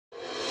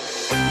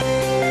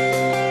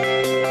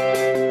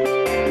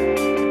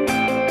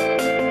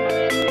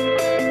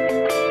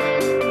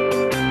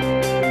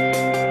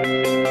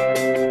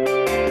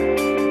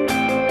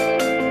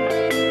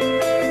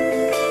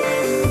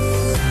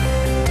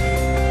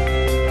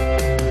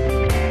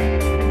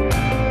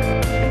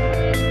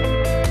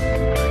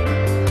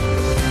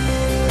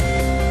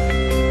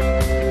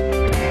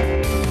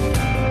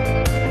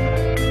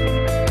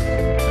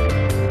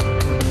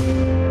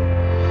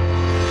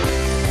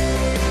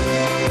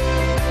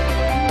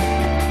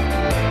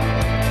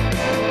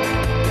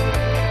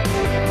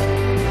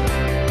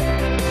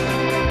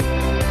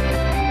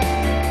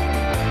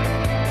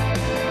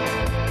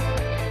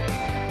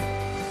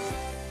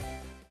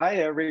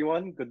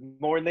everyone. Good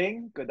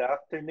morning, good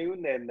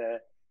afternoon, and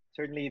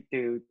certainly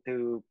to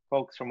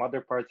folks from other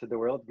parts of the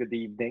world, good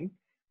evening.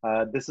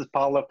 This is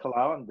Paulo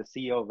Kalau. I'm the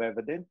CEO of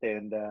Evident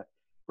and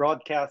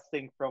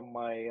broadcasting from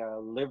my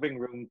living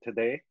room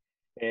today.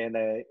 And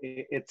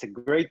it's a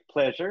great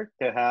pleasure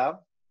to have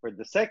for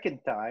the second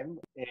time.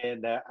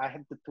 And I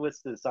had to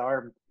twist his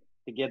arm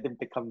to get him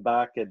to come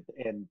back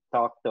and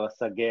talk to us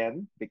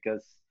again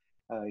because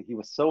he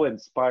was so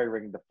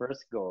inspiring the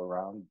first go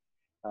around.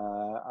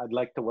 I'd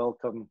like to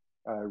welcome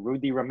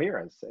Rudy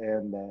Ramirez.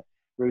 And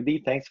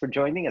Rudy, thanks for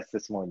joining us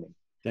this morning.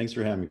 Thanks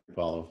for having me,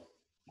 Paulo.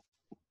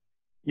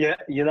 Yeah,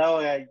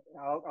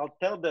 I'll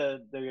tell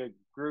the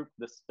group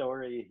the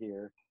story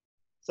here.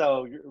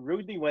 So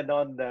Rudy went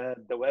on the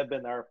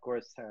webinar. Of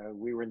course,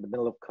 we were in the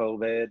middle of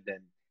COVID and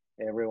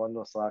everyone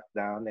was locked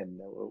down, and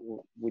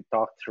we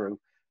talked through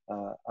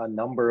a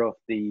number of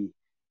the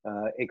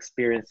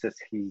experiences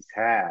he's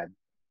had.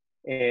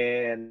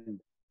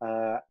 And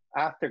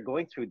after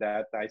going through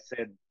that, I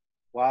said,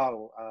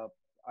 wow,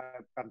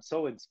 I'm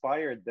so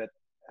inspired that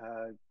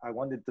I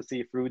wanted to see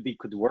if Rudy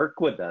could work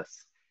with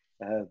us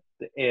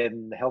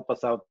and help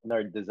us out in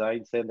our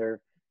design center,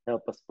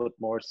 help us put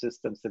more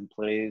systems in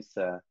place,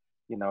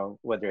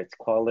 whether it's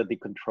quality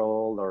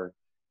control or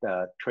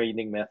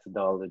training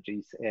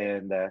methodologies.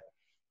 And I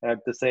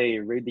have to say,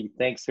 Rudy,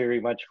 thanks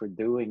very much for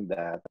doing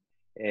that.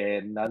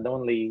 And not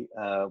only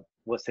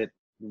was it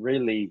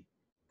really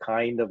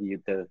kind of you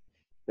to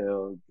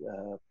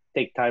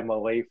take time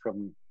away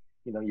from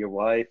your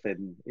wife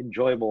and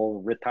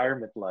enjoyable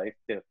retirement life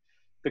to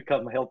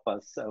come help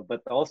us, but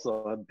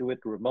also do it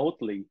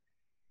remotely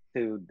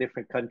to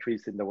different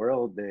countries in the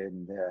world.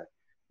 And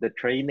the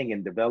training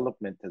and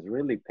development has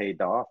really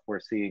paid off. We're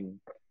seeing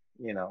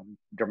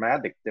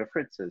dramatic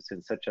differences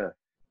in such a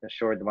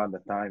short amount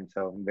of time.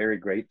 So I'm very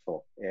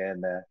grateful.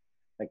 And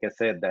like I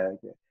said,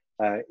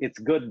 it's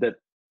good that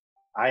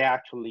I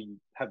actually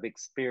have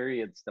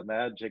experienced the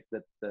magic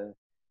that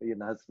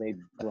has made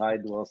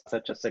Glidewell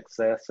such a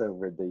success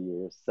over the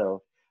years.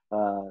 So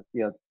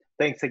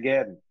thanks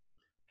again.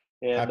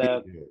 And Happy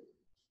to do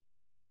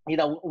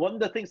it. one of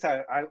the things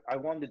I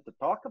wanted to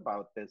talk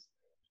about is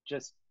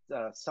just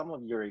some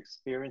of your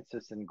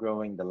experiences in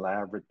growing the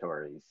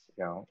laboratories,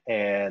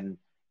 and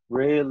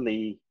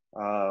really,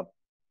 I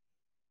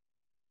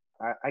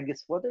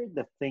guess, what are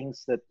the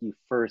things that you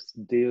first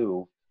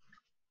do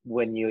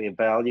when you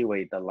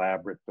evaluate a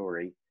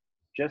laboratory,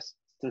 just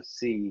to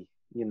see,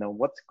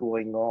 what's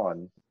going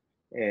on,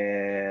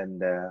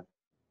 and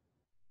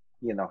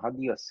how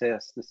do you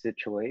assess the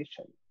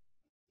situation?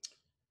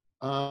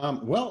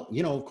 Well,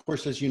 of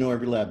course, as you know,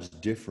 every lab's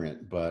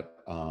different, but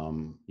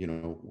we're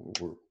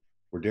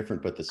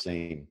different but the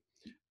same.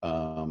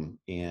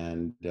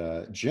 And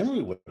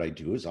generally, what I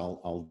do is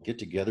I'll get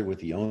together with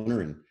the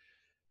owner, and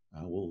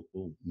we'll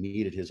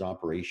meet at his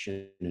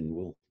operation, and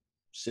we'll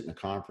sit in a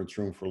conference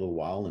room for a little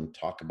while and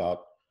talk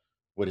about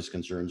what his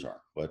concerns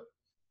are, what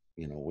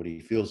he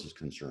feels his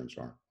concerns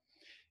are,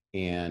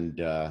 and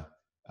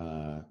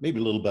maybe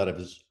a little bit of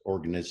his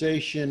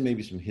organization,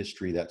 maybe some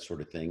history, that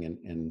sort of thing.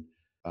 And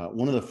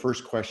one of the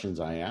first questions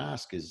I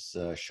ask is,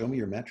 show me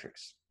your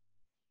metrics.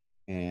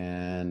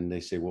 And they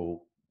say,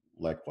 well,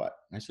 like what?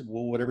 And I said,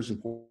 well, whatever's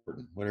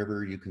important,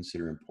 whatever you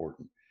consider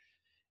important.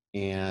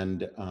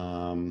 And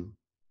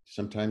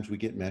sometimes we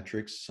get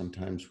metrics,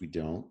 sometimes we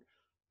don't.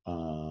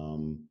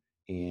 And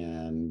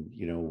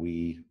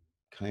we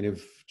kind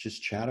of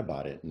just chat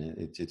about it. And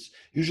it's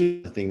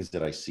usually the things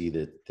that I see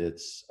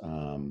that's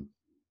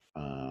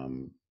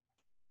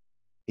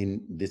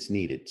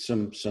needed,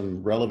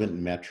 some relevant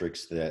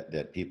metrics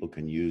that people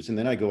can use. And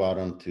then I go out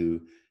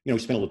onto, we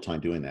spend a little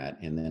time doing that.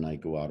 And then I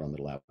go out on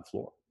the lab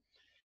floor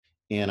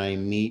and I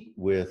meet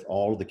with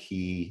all the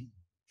key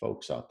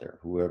folks out there,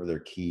 whoever their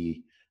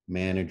key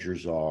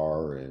managers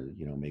are,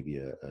 maybe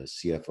a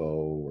CFO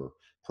or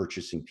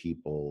purchasing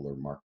people or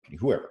marketing,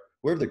 whoever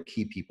the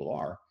key people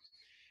are.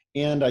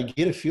 And I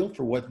get a feel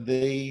for where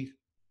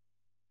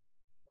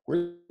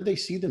they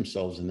see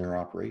themselves in their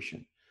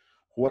operation,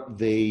 what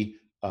they,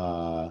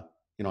 I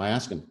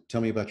ask them,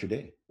 tell me about your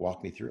day,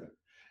 walk me through it.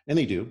 And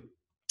they do.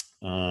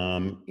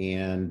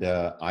 And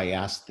I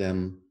ask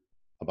them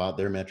about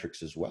their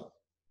metrics as well.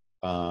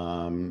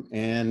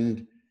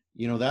 And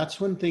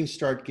that's when things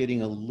start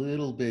getting a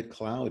little bit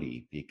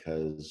cloudy,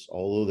 because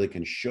although they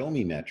can show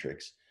me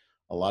metrics,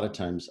 a lot of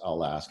times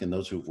I'll ask, and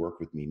those who've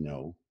worked with me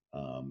know,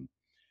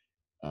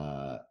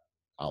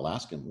 I'll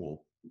ask them,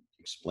 well,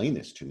 explain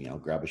this to me. I'll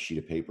grab a sheet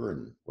of paper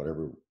and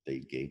whatever they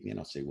gave me, and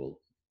I'll say, well,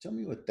 tell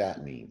me what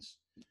that means.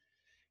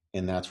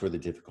 And that's where the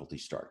difficulty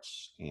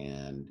starts.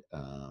 And,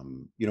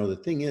 the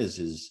thing is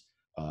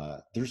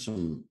there's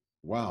some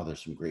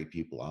great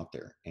people out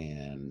there,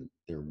 and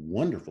they're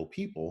wonderful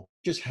people,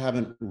 just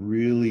haven't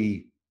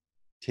really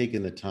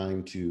taken the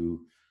time to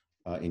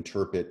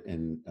interpret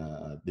and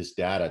this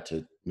data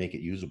to make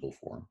it usable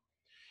for them.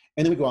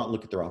 And then we go out and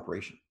look at their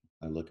operation.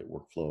 I look at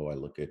workflow. I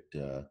look at,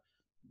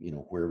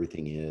 where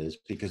everything is,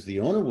 because the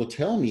owner will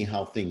tell me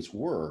how things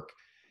work.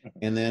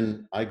 And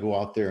then I go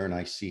out there and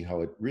I see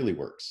how it really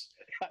works.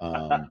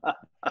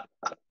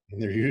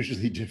 and they're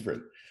usually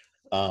different.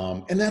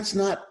 And that's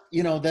not,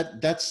 you know,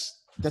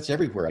 that's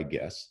everywhere, I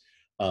guess.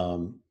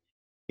 Um,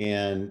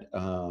 and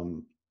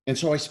and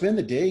so I spend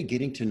the day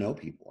getting to know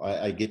people.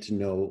 I get to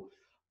know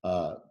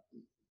uh,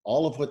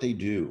 all of what they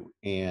do,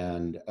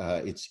 and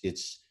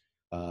it's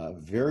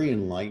very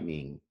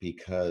enlightening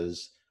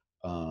because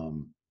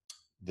um,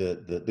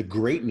 the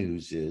great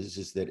news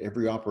is that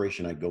every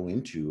operation I go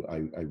into,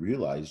 I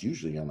realize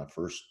usually on the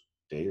first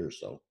day or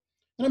so,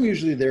 and I'm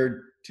usually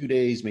there 2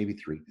 days, maybe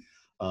three.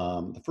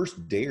 The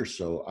first day or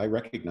so, I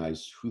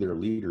recognize who their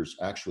leaders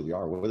actually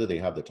are, whether they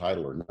have the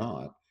title or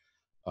not.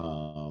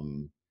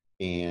 um,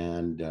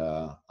 and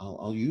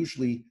I'll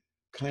usually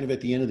kind of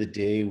at the end of the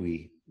day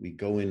we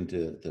go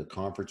into the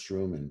conference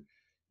room, and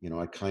you know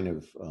I kind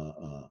of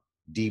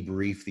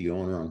debrief the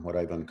owner on what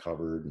I've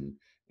uncovered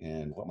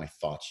and what my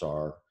thoughts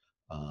are,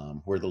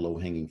 where the low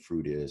hanging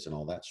fruit is, and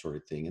all that sort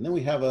of thing. And then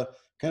we have a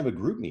kind of a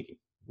group meeting.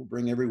 We'll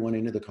bring everyone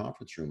into the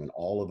conference room, and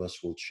all of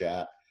us will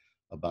chat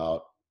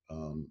about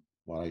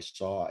what I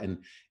saw. And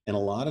a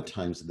lot of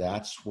times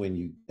that's when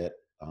you get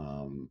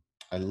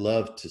I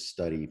love to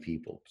study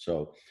people.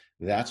 So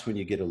that's when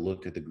you get a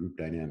look at the group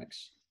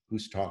dynamics.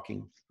 Who's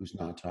talking? Who's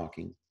not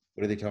talking?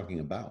 What are they talking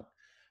about?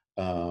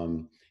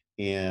 Um,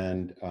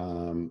 and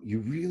you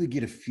really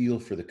get a feel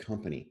for the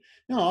company.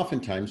 Now,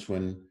 oftentimes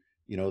when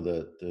you know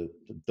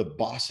the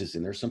boss is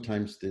in there,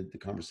 sometimes the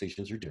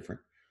conversations are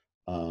different.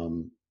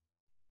 Um,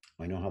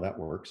 I know how that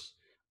works.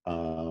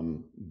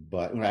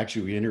 But well,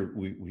 actually,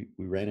 we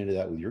ran into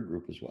that with your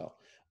group as well.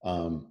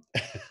 Um,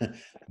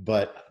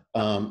 but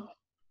um,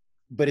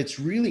 but it's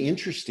really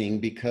interesting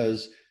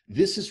because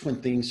this is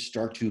when things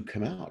start to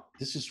come out.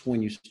 This is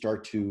when you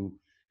start to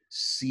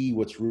see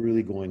what's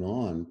really going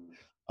on.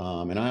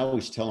 And I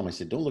always tell them, I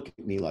said, don't look at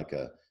me like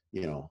a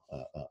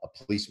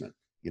policeman.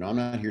 You know, I'm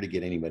not here to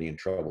get anybody in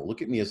trouble.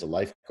 Look at me as a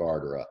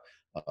lifeguard or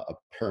a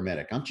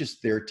paramedic. I'm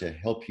just there to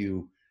help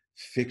you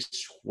fix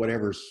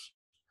whatever's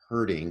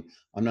hurting.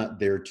 I'm not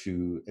there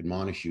to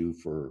admonish you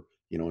for,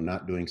 you know,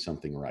 not doing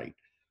something right.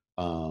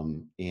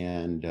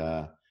 And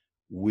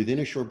within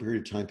a short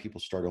period of time, people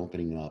start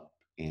opening up,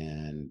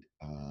 and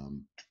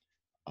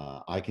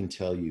I can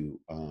tell you,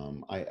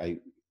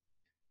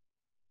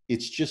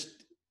 it's just,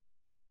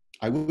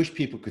 I wish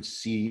people could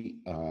see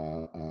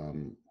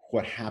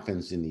what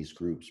happens in these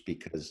groups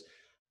because,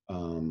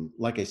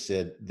 like I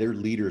said, their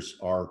leaders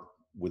are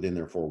within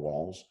their four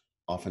walls.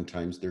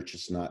 Oftentimes, they're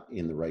just not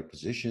in the right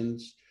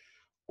positions,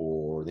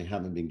 or they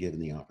haven't been given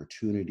the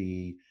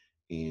opportunity.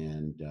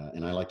 And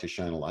I like to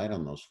shine a light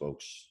on those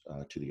folks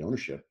to the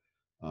ownership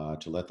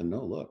to let them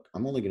know, look,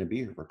 I'm only going to be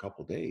here for a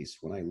couple of days.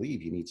 When I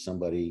leave, you need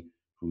somebody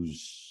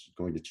who's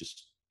going to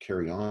just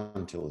carry on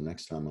until the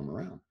next time I'm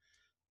around.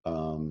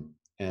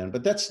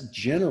 But that's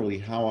generally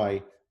how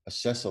I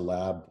assess a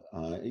lab.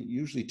 It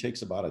usually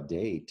takes about a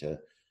day to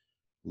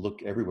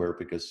look everywhere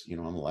because, you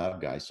know, I'm a lab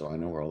guy, so I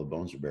know where all the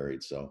bones are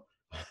buried. So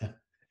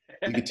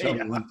you could tell me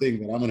Yeah, one thing,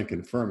 but I'm going to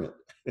confirm it.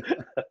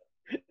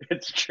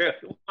 it's true.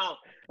 Well,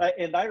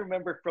 and I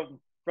remember from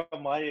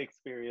my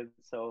experience.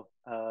 So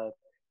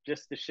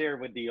just to share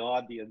with the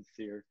audience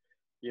here,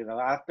 you know,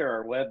 after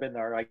our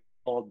webinar, I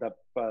called up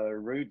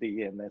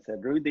Rudy and I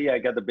said, Rudy, I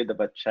got a bit of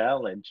a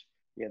challenge.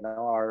 You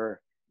know,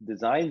 our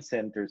design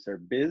centers are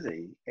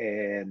busy,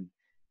 and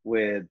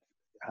with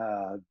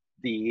uh,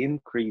 the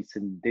increase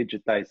in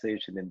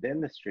digitization in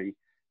dentistry,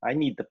 I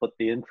need to put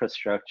the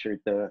infrastructure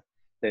to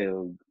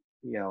you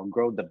know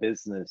grow the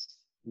business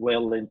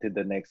well into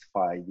the next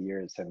 5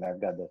 years, and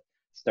I've got to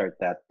start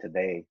that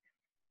today.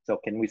 So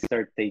can we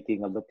start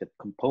taking a look at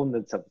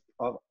components of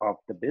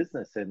the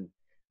business, and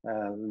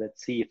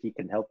let's see if you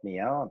can help me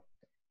out.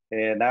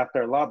 And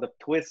after a lot of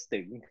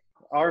twisting,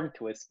 arm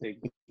twisting,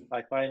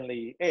 I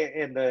finally,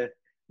 and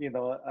you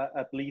know,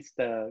 at least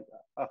a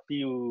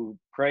few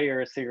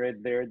prayers here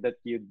and there that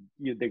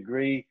you'd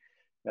agree.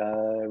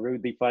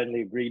 Rudy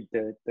finally agreed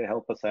to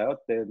help us out.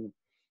 And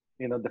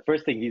you know, the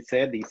first thing he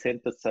said, he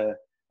sent us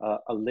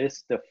a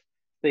list of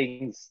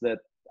things that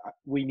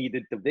we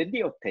needed to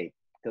videotape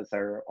because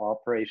our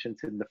operations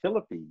in the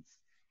Philippines.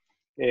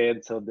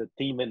 And so the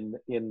team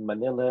in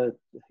Manila,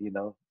 you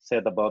know,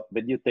 said about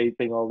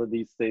videotaping all of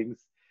these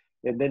things.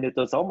 And then it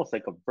was almost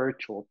like a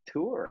virtual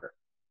tour.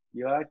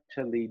 You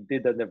actually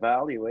did an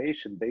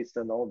evaluation based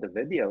on all the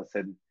videos.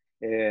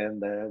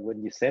 And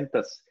when you sent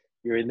us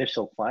your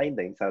initial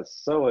findings, I was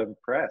so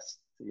impressed,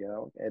 you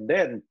know. And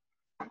then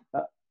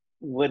uh,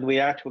 when we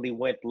actually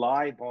went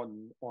live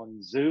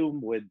on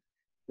Zoom with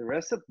the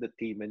rest of the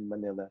team in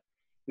Manila,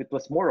 it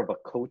was more of a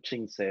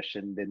coaching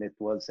session than it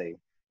was a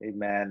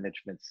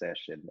management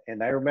session.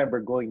 And I remember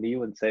going to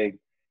you and saying,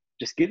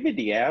 just give me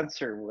the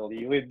answer, will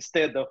you,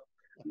 instead of,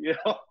 you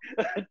know,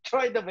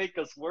 trying to make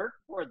us work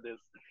for this.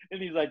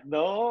 And he's like,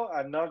 no,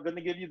 I'm not going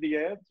to give you the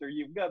answer.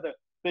 You've got to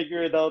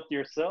figure it out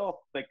yourself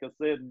because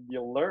then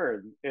you'll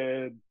learn.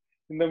 And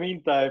in the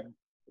meantime,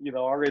 you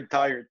know, our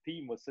entire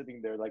team was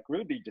sitting there like,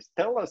 Rudy, just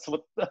tell us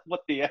what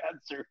the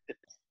answer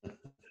is.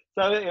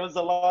 So it was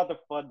a lot of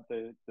fun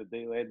to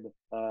do, and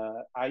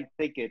I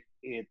think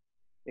it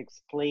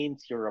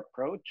explains your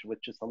approach,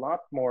 which is a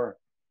lot more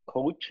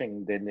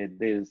coaching than it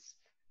is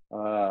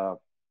uh,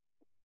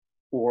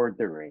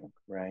 ordering,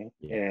 right?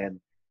 Yeah. And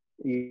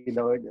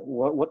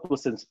what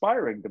was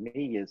inspiring to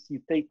me is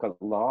you take a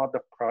lot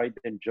of pride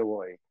and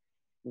joy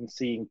in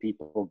seeing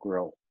people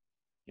grow.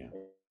 Yeah.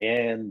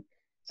 And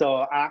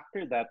so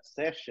after that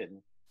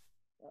session,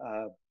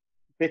 uh,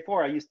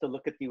 before I used to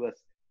look at you as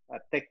a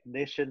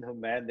technician who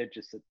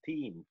manages a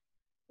team.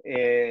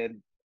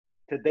 And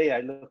today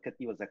I look at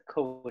you as a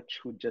coach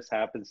who just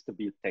happens to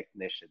be a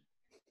technician.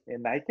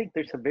 And I think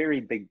there's a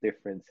very big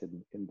difference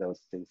in those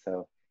two.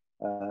 So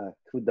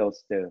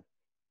kudos to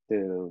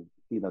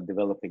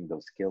developing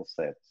those skill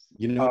sets.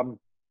 You know,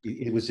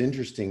 it was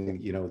interesting,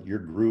 your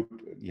group,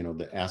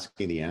 the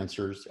asking the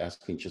answers,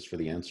 asking just for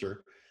the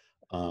answer.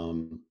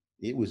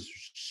 It was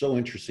so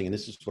interesting. And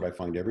this is what I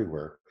find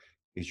everywhere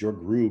is your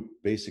group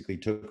basically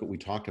took what we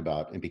talked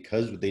about. And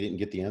because they didn't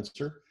get the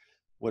answer,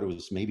 what it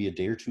was maybe a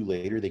day or two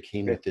later, they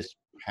came with this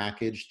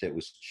package that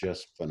was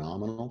just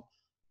phenomenal.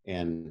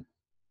 And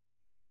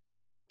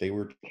they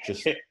were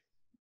just,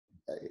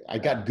 I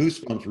got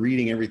goosebumps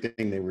reading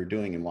everything they were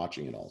doing and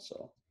watching it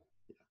also.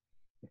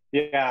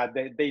 Yeah,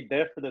 they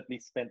definitely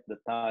spent the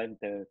time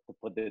to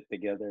put it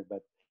together.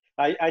 But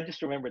I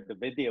just remembered the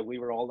video. We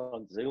were all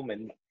on Zoom,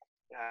 and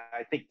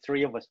I think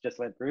three of us just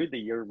went, Rudy,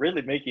 you're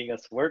really making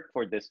us work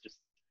for this. Just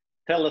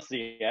tell us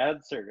the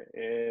answer.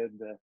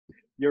 And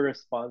your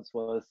response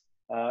was,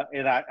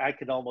 and I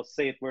can almost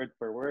say it word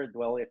for word.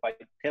 Well, if I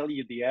tell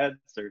you the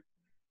answer,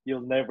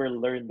 you'll never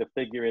learn to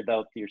figure it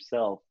out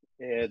yourself.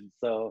 And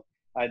so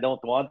I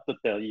don't want to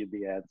tell you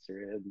the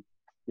answer. And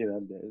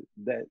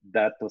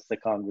that was the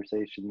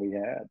conversation we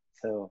had.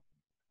 So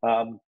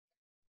um,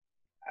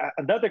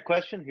 another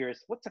question here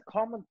is, what's a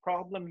common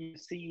problem you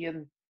see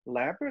in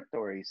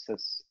laboratories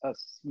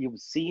as you've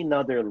seen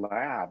other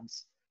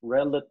labs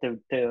relative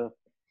to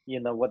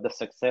what the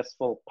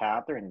successful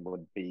pattern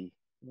would be?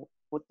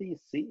 What do you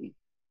see?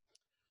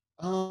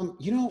 I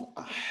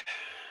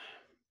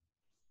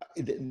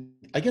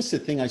guess the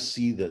thing I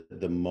see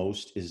the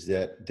most is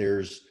that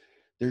there's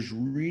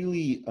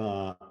really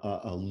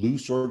a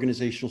loose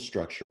organizational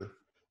structure.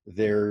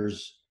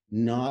 There's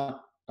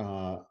not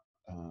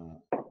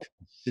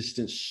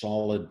consistent,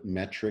 solid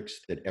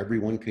metrics that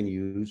everyone can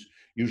use.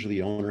 Usually,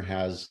 the owner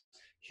has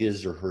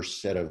his or her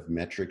set of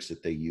metrics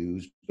that they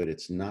use, but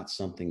it's not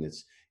something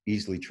that's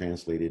easily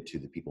translated to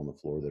the people on the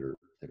floor that are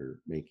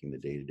making the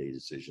day-to-day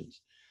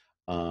decisions.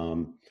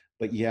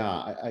 But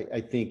yeah,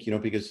 I think,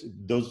 because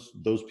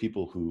those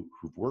people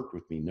who've worked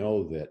with me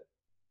know that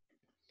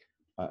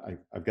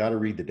I've got to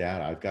read the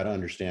data. I've got to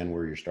understand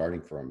where you're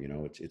starting from.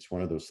 It's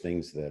one of those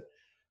things that,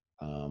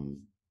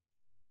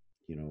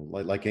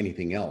 like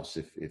anything else,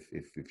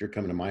 if you're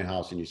coming to my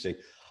house and you say,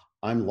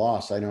 I'm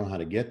lost, I don't know how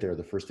to get there,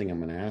 the first thing I'm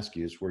going to ask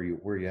you is where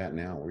are you at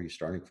now? Where are you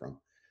starting from?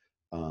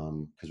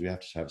 Because we have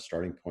to have a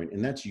starting point.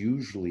 And that's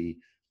usually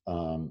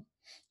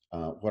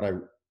what I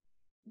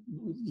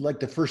like.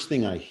 The first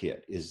thing I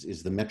hit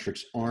is the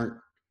metrics aren't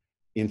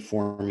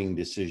informing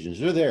decisions.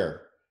 They're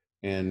there.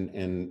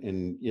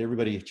 And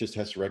everybody just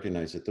has to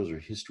recognize that those are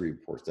history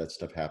reports. That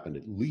stuff happened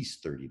at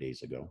least 30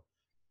 days ago,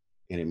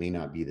 and it may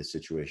not be the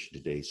situation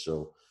today.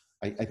 So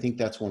I think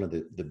that's one of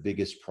the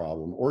biggest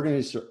problem.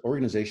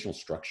 Organizational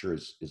structure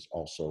is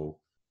also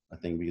a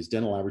thing, because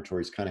dental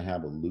laboratories kind of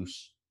have a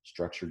loose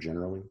structure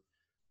generally.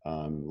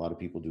 A lot of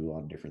people do a lot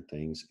of different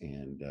things,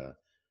 and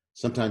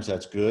sometimes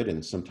that's good,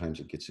 and sometimes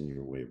it gets in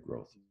your way of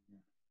growth.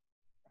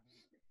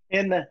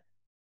 And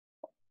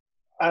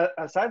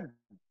as I've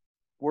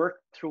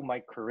worked through my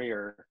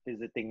career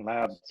visiting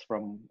labs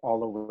from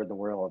all over the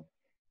world,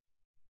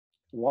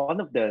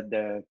 one of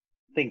the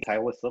things I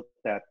always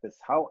looked at is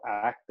how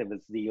active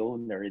is the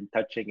owner in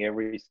touching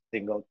every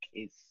single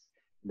case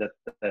that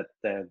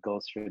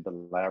goes through the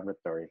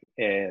laboratory.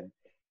 And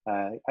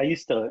I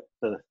used to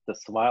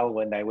smile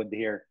when I would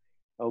hear,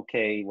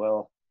 okay,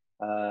 well,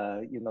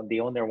 the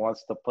owner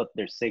wants to put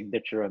their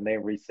signature on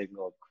every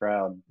single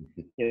crown.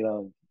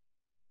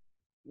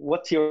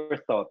 What's your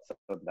thoughts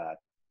on that?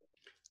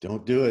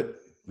 Don't do it.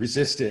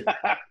 Resist it.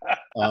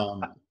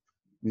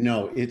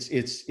 No,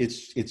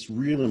 it's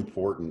real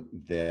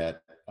important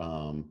that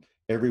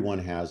everyone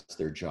has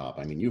their job.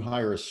 I mean, you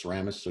hire a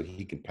ceramist so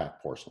he can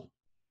pack porcelain.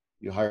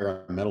 You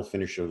hire a metal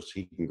finisher so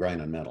he can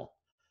grind on metal.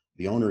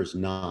 The owner is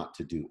not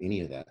to do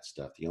any of that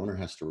stuff. The owner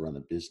has to run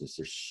the business.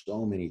 There's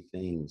so many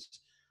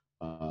things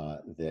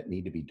that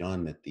need to be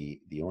done that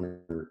the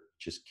owner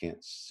just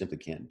simply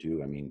can't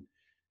do. I mean,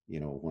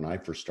 when I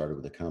first started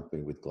with the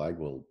company with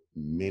Glidewell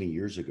many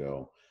years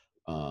ago,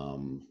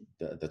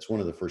 that's one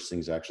of the first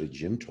things actually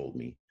Jim told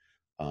me.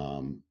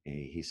 And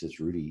he says,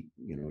 Rudy,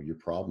 your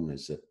problem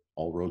is that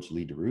all roads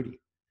lead to Rudy.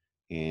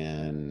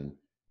 And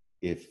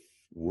if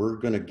we're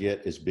going to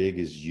get as big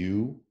as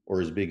you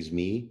or as big as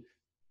me,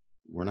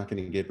 we're not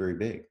going to get very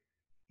big.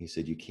 He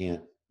said, you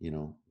can't,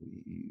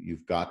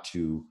 you've got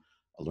to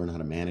learn how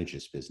to manage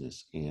this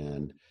business.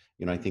 And,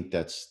 I think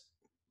that's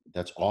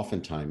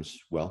oftentimes,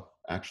 well,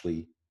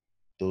 actually,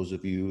 those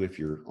of you, if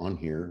you're on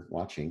here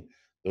watching,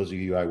 those of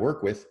you I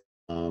work with,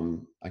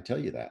 I tell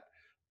you that.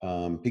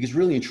 Because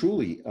really and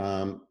truly,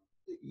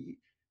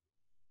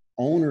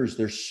 owners,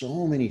 there's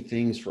so many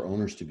things for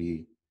owners to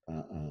be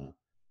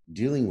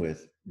dealing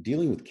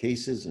with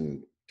cases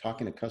and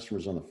talking to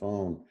customers on the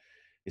phone.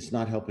 It's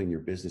not helping your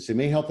business. It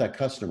may help that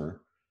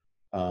customer,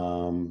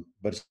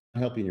 but it's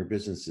not helping your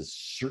business.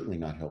 It's certainly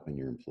not helping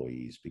your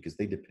employees because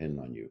they depend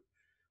on you.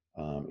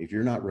 If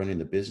you're not running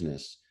the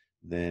business,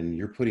 then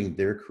you're putting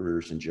their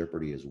careers in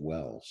jeopardy as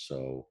well.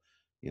 So,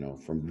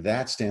 from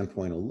that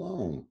standpoint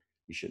alone,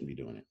 you shouldn't be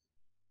doing it.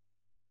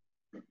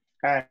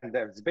 And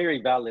there's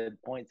very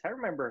valid points. I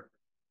remember,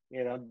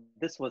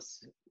 this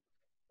was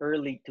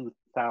early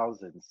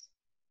 2000s,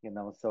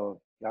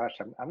 so gosh,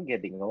 I'm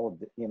getting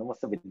old,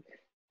 must have been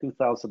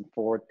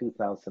 2004,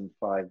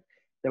 2005.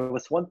 There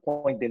was one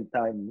point in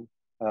time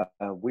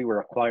we were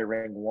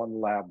acquiring one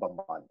lab a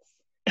month.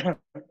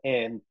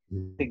 And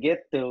to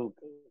get to,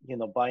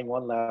 buying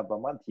one lab a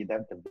month, you'd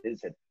have to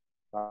visit.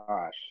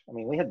 Gosh, I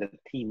mean, we had a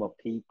team of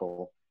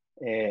people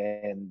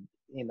and,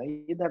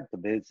 you'd have to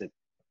visit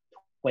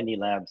 20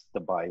 labs to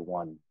buy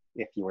one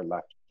if you were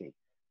lucky,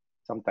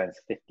 sometimes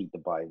 50 to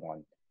buy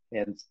one.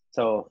 And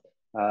so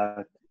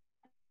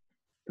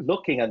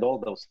looking at all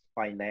those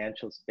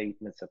financial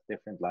statements of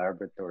different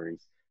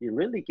laboratories, you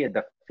really get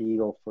a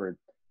feel for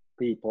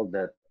people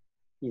that,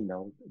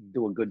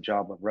 do a good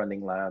job of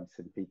running labs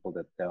and people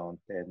that don't.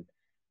 And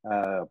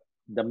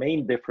the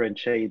main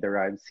differentiator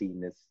I've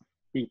seen is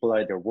people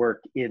either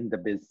work in the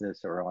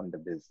business or on the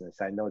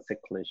business. I know it's a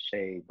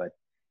cliche, but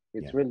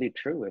it's really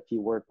true. If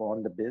you work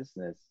on the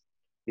business,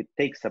 it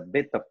takes a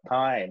bit of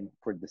time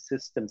for the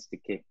systems to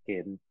kick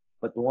in,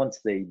 but once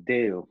they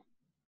do,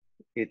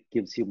 it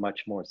gives you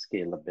much more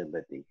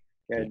scalability.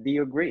 Do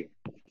you agree?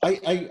 I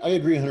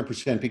agree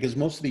 100% because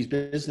most of these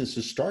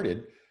businesses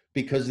started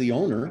because the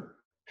owner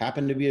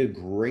happened to be a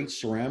great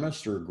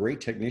ceramist or a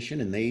great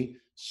technician and they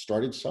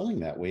started selling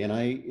that way.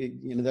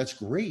 And that's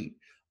great.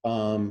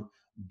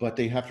 But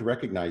they have to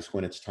recognize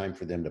when it's time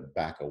for them to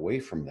back away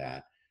from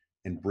that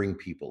and bring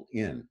people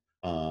in.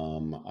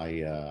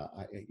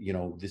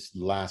 This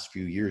last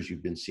few years,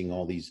 you've been seeing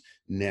all these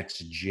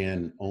next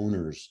gen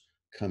owners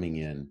coming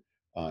in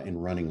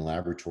and running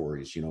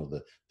laboratories.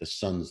 The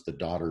sons, the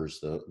daughters,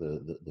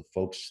 the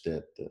folks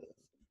that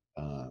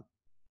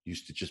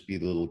used to just be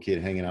the little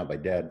kid hanging out by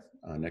dad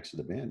next to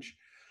the bench.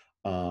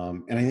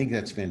 And I think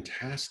that's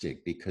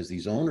fantastic because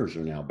these owners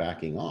are now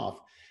backing off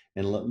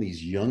and letting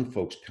these young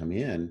folks come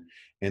in,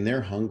 and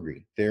they're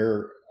hungry,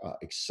 they're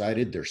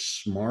excited, they're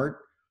smart.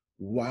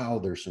 Wow,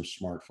 there's some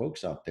smart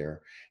folks out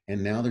there,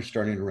 and now they're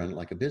starting to run it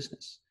like a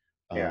business.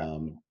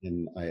 And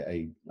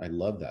I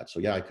love that. So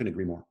yeah, I couldn't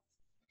agree more.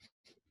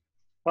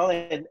 Well,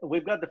 and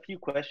we've got a few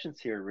questions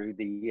here,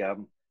 Rudy.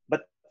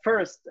 But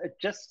first,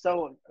 just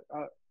so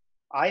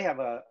I have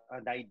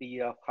an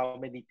idea of how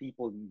many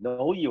people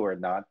know you or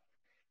not.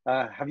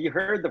 Have you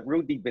heard of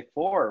Rudy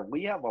before?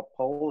 We have a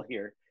poll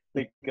here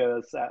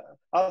because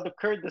out of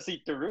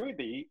courtesy to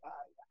Rudy,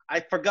 I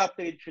forgot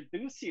to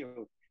introduce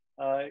you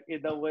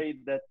in a way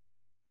that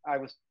I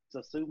was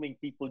assuming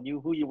people knew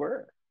who you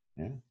were.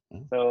 Yeah.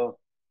 So,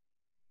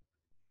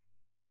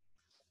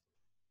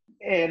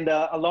 and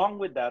along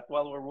with that,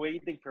 while we're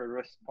waiting for a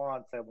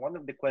response, one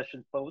of the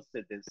questions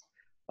posted is,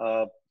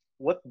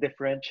 what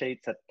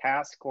differentiates a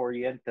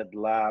task-oriented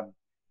lab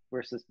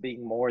versus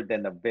being more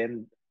than a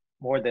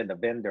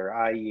vendor,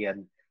 i.e.,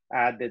 an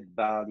added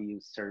value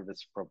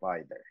service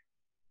provider?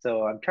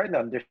 So I'm trying to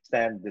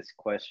understand this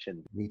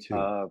question. Me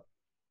too.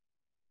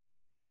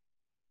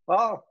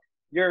 Well,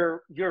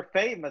 you're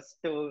famous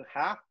to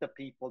half the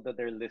people that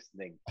are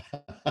listening.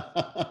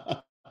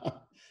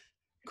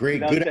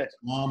 Great, good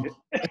mom.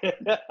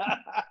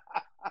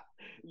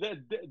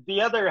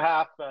 The other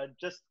half,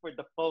 just for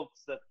the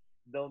folks that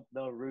don't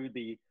know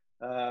Rudy,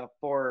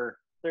 for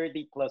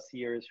 30 plus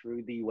years,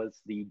 Rudy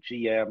was the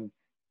GM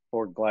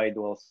for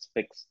Glidewell's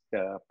fixed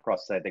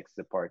prosthetics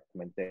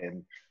department.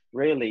 And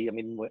really, I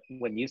mean,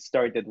 when you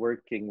started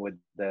working with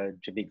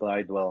Jimmy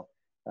Glidewell,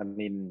 I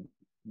mean,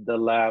 the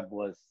lab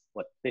was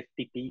what,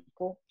 50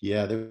 people?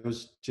 Yeah, there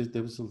was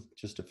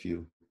just a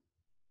few.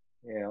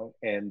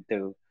 And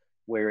to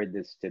where it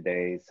is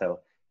today. So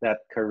that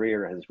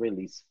career has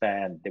really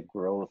spanned the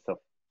growth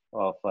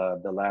of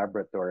the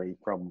laboratory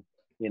from,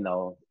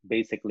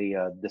 basically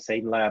the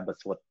same lab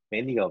as what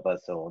many of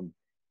us own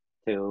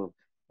to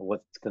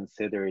what's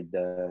considered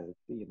the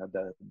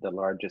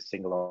largest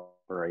single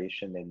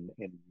operation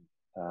in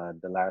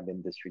the lab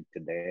industry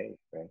today,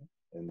 right?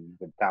 And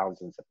with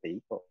thousands of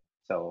people.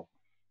 So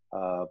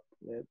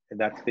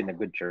that's been a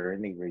good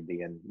journey,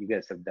 really, and you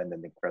guys have done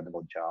an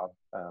incredible job.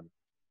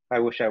 I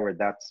wish I were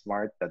that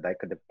smart that I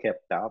could have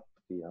kept up,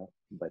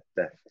 but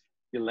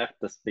you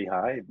left us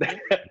behind.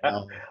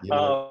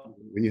 Well,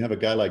 when you have a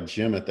guy like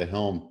Jim at the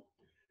helm,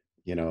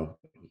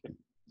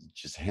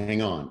 just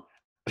hang on.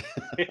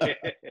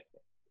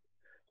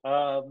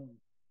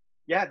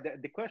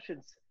 The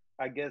questions,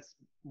 I guess,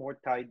 more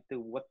tied to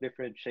what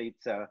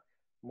differentiates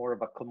more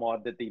of a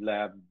commodity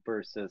lab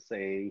versus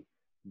a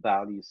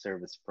value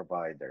service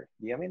provider.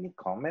 Do you have any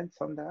comments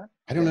on that?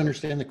 I don't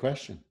understand the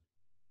question.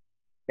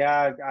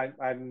 Yeah,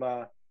 I'm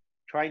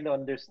trying to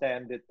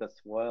understand it as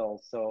well.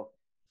 So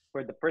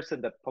for the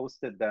person that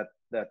posted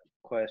that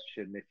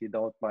question, if you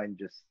don't mind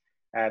just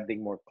adding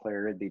more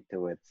clarity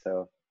to it,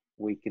 so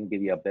we can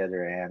give you a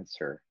better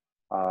answer.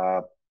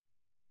 Uh,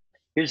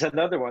 Here's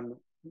another one.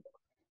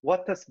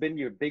 What has been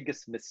your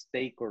biggest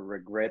mistake or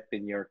regret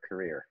in your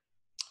career?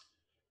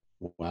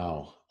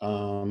 Wow. I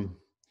don't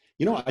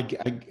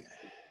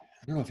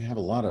know if I have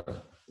a lot of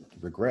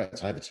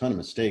regrets. I have a ton of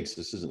mistakes.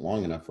 This isn't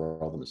long enough for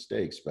all the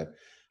mistakes, but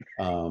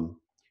um,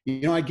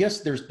 I guess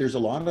there's a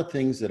lot of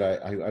things that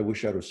I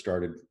wish I'd have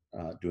started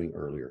doing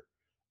earlier.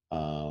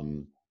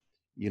 Um,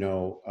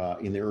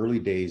 in the early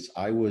days,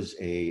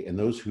 and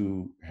those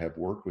who have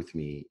worked with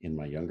me in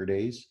my younger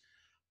days,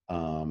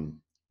 um,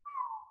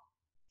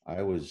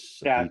 I was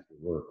a Yeah, piece of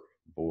work,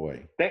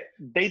 boy.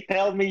 they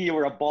tell me you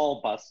were a ball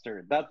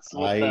buster. That's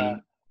what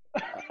the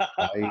I,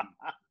 I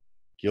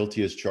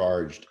guilty as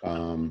charged.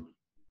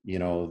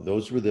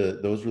 Those were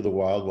the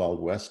wild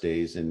west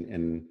days, and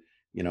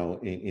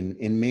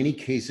in many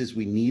cases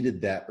we needed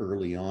that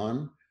early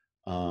on,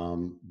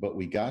 but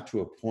we got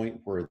to a point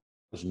where it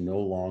was no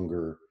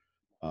longer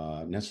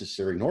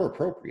necessary nor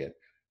appropriate.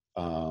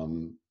 I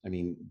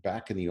mean,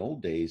 back in the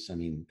old days, I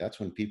mean, that's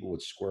when people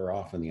would square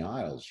off in the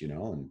aisles,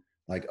 and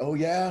like, oh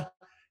yeah,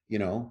 you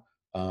know,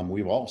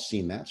 we've all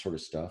seen that sort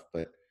of stuff.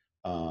 But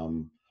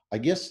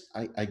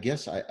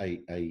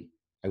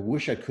I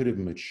wish I could have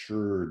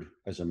matured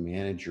as a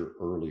manager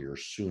earlier,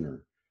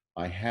 sooner.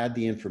 I had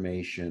the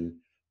information,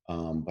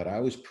 but I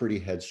was pretty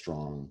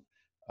headstrong,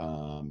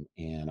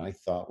 and I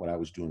thought what I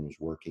was doing was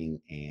working.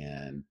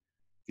 And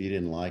if you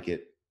didn't like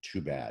it,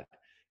 too bad.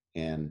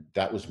 And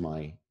that was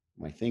my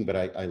thing. But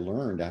I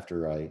learned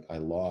after I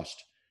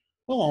lost,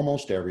 well,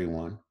 almost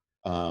everyone.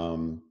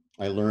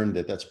 I learned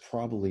that that's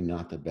probably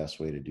not the best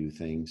way to do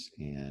things.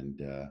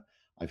 And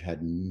I've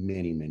had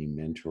many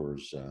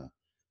mentors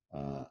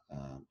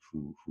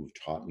who've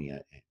taught me.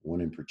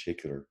 One in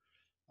particular,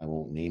 I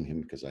won't name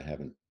him because I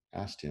haven't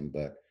asked him,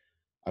 but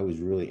I was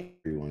really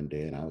angry one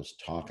day and I was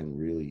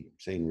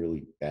saying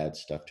really bad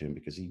stuff to him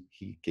because he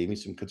gave me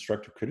some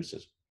constructive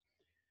criticism.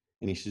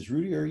 And he says,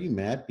 Rudy, are you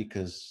mad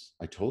because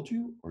I told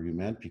you, or are you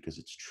mad because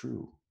it's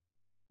true?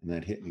 And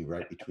that hit me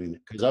right between,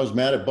 because I was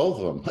mad at both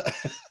of them.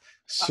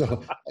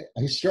 So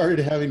I started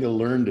having to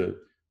learn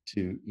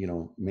to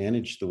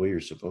manage the way you're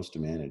supposed to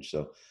manage.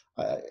 So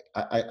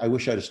I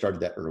wish I'd have started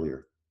that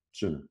earlier,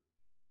 sooner.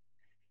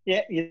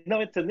 Yeah,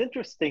 it's an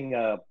interesting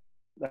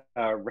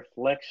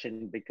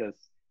reflection because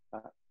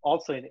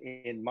also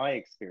in my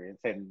experience,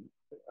 and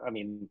I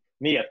mean,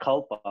 mea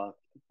culpa,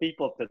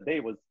 people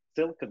today would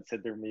still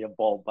consider me a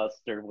ball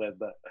buster when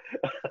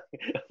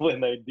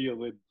when I deal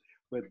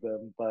with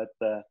them. But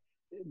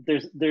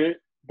there's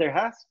there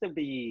has to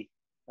be,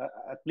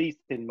 at least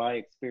in my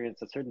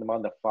experience, a certain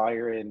amount of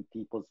fire in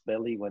people's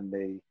belly when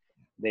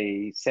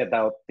they set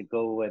out to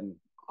go and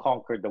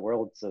conquer the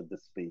world, so to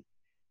speak.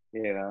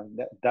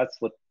 That's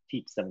what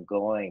keeps them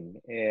going.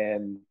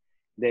 And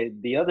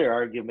the other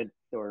argument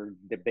or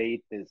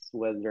debate is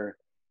whether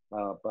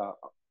uh,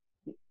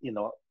 you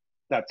know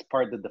that's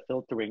part of the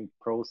filtering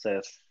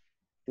process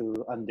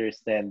to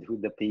understand who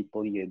the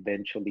people you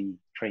eventually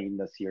train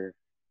as your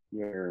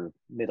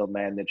middle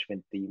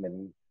management team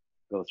and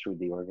go through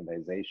the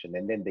organization,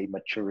 and then they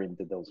mature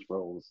into those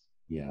roles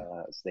Yeah.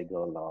 as they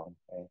go along.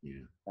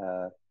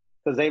 Yeah.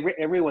 Because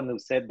everyone who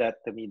said that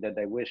to me, that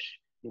I wish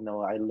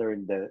I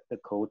learned the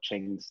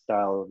coaching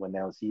style when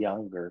I was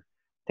younger,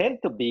 tend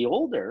to be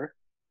older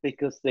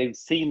because they've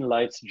seen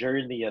life's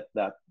journey at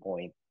that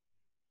point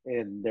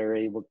and they're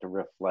able to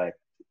reflect.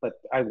 But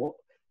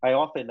I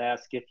often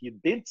ask, if you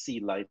did see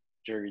life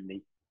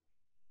journey,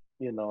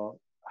 you know,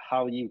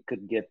 how you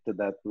could get to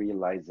that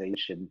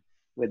realization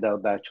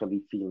without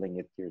actually feeling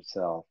it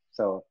yourself.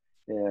 So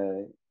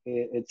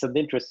it's an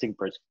interesting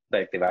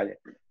perspective.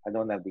 I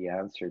don't have the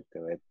answer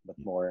to it, but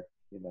more,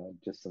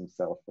 just some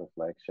self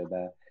reflection.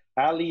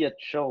 Ali at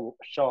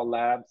Shaw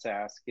Labs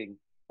asking,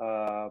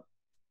 uh,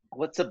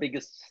 what's the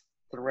biggest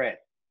threat,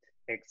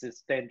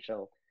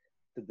 existential,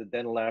 to the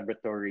dental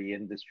laboratory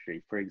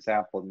industry? For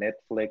example,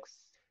 Netflix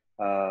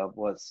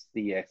was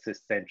the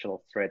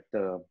existential threat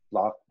to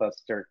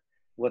Blockbuster.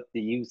 What do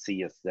you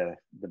see as the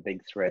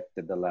big threat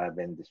to the lab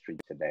industry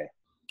today?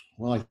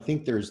 Well, I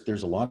think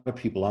there's a lot of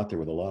people out there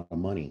with a lot of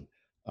money,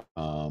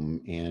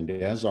 and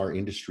as our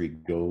industry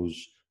goes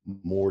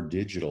more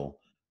digital,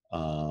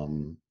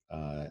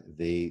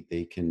 they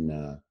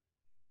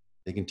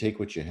can take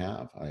what you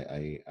have.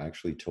 I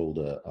actually told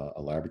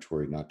a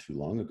laboratory not too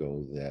long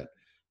ago that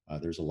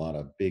there's a lot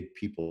of big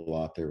people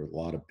out there with a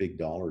lot of big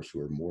dollars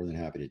who are more than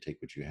happy to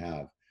take what you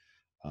have,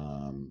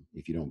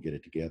 if you don't get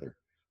it together.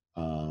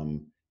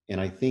 And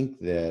I think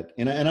that,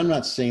 and I'm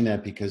not saying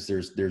that because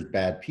there's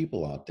bad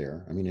people out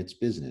there. I mean, it's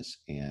business,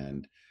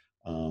 and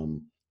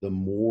the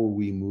more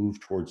we move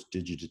towards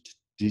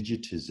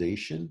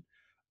digitization,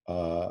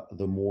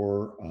 the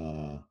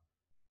more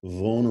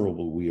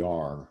vulnerable we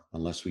are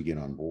unless we get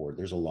on board.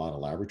 There's a lot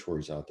of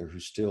laboratories out there who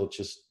still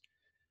just,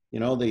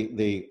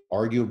 they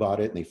argue about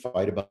it and they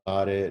fight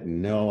about it.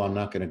 And no, I'm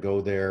not going to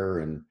go there.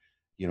 And,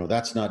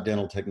 that's not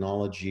dental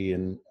technology.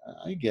 And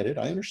I get it.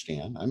 I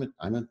understand. I'm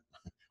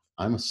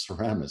a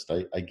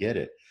ceramist. I get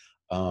it.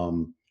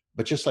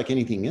 But just like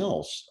anything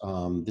else,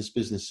 this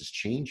business is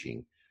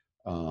changing.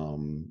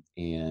 And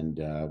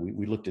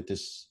we looked at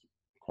this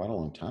quite a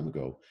long time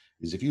ago,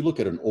 is if you look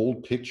at an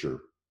old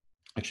picture,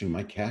 actually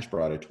my cash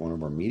brought it to one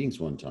of our meetings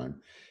one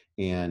time.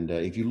 And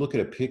if you look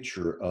at a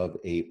picture of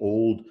a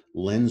old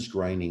lens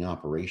grinding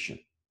operation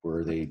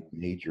where they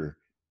made your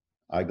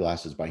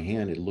eyeglasses by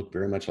hand, it looked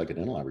very much like a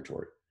dental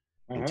laboratory.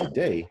 And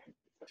Mm-hmm.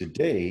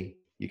 today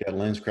you got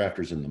lens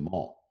crafters in the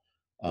mall.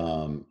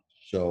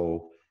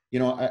 So,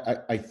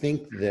 I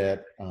think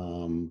that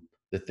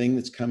the thing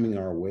that's coming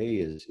our way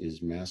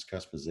is mass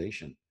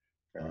customization.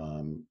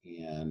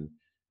 And,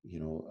 you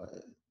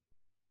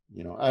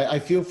know, I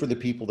feel for the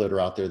people that are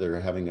out there that are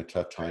having a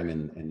tough time,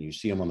 and you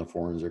see them on the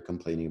forums, they're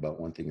complaining about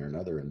one thing or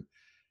another. And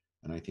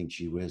I think,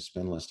 gee whiz,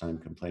 spend less time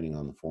complaining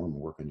on the forum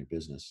and work on your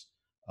business.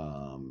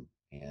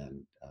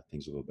 And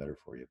things will go better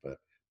for you. But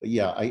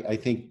yeah, I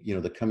think,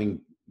 the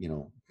coming,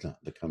 not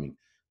the coming,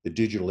 the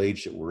digital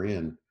age that we're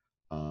in,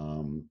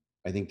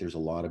 I think there's a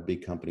lot of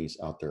big companies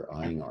out there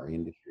eyeing our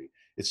industry.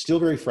 It's still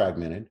very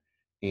fragmented.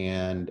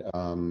 And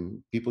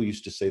people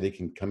used to say they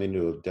can come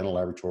into a dental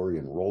laboratory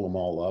and roll them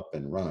all up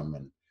and run them.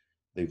 And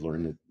they've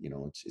learned that,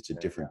 it's a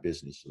different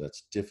business. So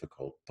that's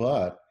difficult.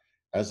 But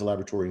as the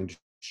laboratory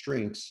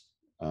shrinks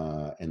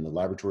and the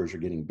laboratories are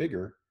getting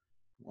bigger,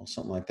 well,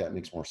 something like that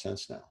makes more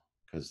sense now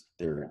because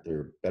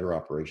they're better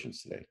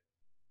operations today.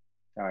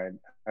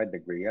 I'd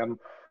agree.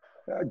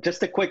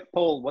 Just a quick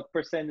poll: what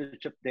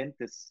percentage of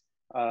dentists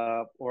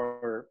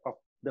or of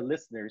the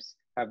listeners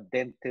have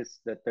dentists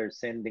that are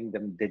sending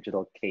them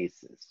digital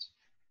cases?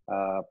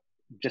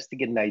 Just to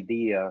get an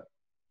idea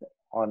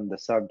on the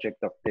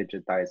subject of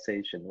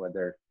digitization,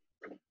 whether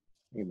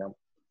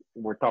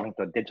we're talking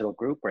to a digital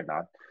group or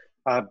not.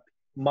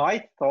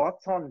 My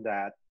thoughts on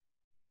that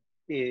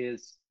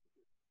is,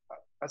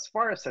 as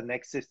far as an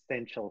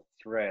existential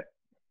threat,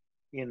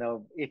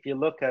 if you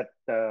look at,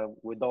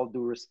 with all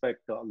due respect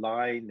to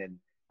Align and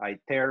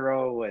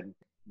Itero and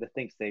the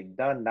things they've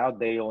done, now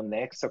they own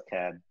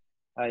exocad.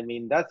 I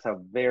mean, that's a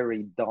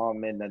very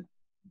dominant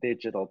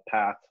digital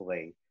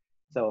pathway.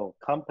 So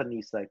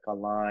companies like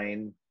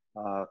Align,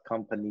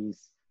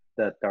 companies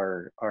that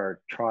are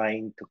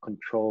trying to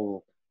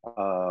control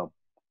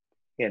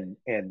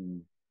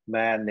and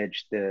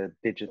manage the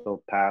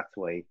digital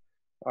pathway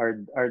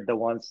are the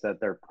ones that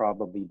are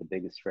probably the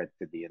biggest threat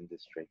to the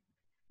industry.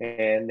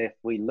 And if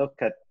we look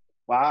at,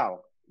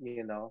 wow,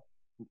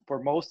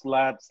 for most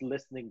labs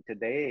listening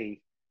today,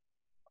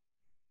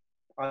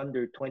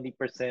 under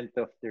 20%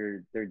 of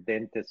their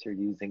dentists are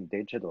using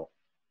digital,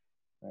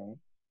 right?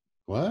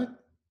 What?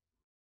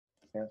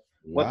 Yeah.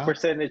 Wow. What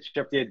percentage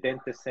of your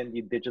dentists send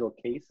you digital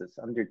cases?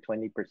 Under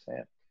 20%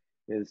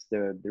 is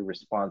the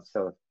response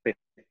of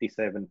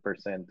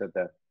 57% of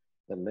the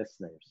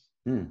listeners,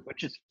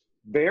 which is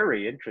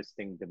very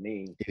interesting to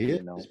me.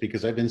 It is,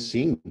 because I've been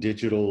seeing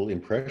digital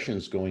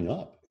impressions going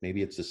up.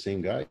 Maybe it's the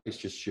same guy. It's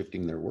just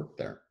shifting their work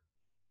there.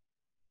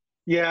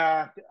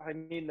 Yeah, I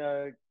mean,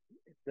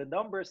 the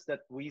numbers that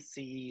we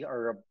see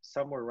are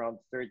somewhere around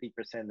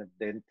 30% of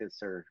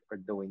dentists are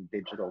doing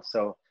digital.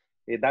 So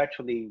it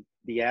actually,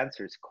 the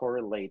answers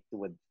correlate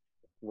with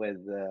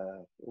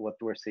what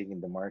we're seeing in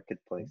the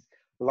marketplace.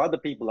 A lot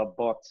of people have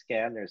bought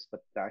scanners,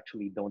 but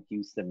actually don't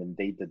use them in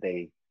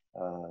day-to-day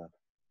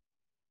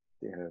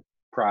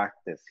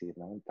practice.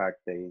 In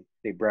fact,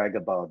 they brag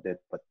about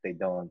it, but they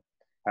don't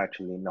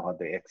actually know how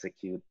to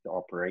execute,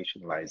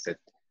 operationalize it,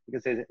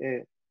 because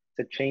it's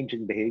a change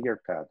in behavior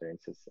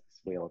patterns, as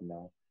we all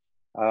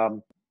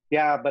know.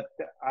 Yeah, but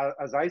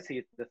as I see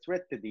it, the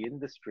threat to the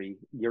industry,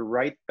 you're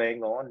right,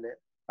 bang on it.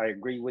 I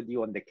agree with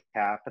you on the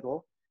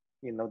capital.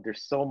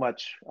 There's so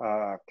much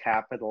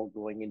capital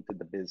going into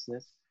the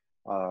business.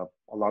 A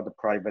lot of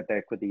private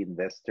equity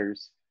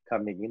investors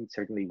coming in.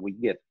 Certainly, we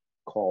get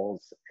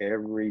calls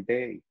every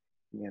day.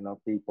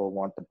 People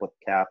want to put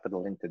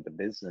capital into the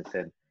business,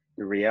 and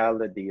the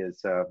reality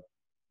is,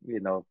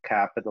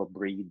 capital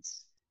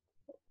breeds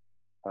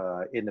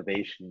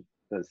innovation,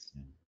 because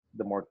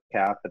the more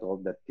capital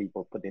that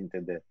people put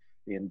into the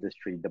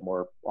industry, the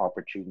more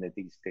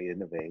opportunities to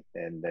innovate.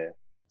 And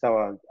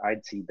so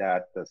I'd see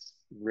that as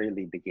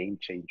really the game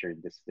changer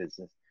in this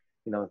business.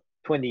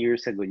 20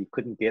 years ago, you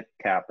couldn't get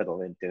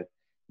capital into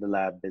the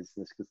lab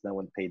business because no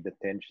one paid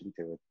attention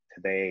to it.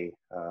 Today,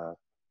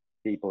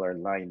 people are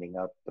lining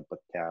up to put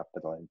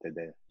capital into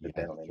the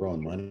dental industry.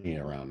 Throwing money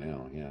around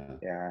now.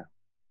 Yeah.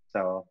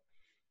 So,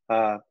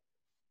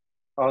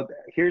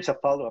 here's a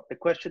follow-up. The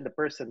question the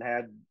person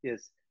had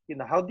is,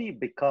 how do you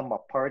become a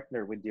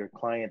partner with your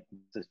client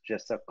as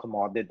just a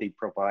commodity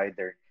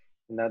provider?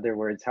 In other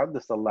words, how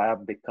does the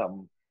lab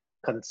become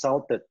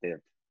consultative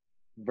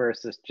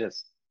versus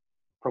just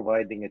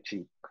providing a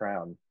cheap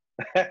crown?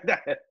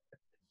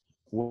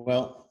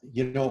 Well,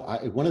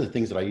 one of the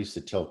things that I used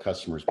to tell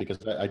customers, because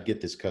I'd get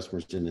this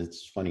customers, and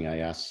it's funny, I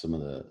asked some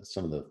of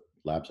the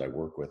labs I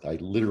work with, I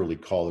literally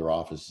call their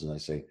offices and I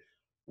say,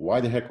 why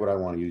the heck would I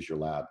want to use your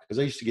lab? Because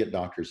I used to get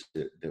doctors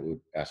that would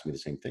ask me the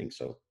same thing.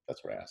 So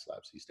that's what I ask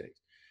labs these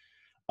days.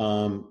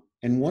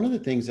 And one of the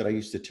things that I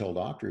used to tell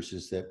doctors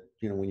is that,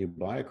 you know, when you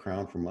buy a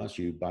crown from us,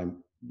 you're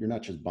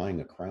not just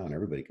buying a crown.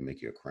 Everybody can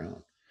make you a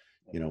crown.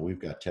 You know, we've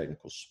got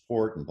technical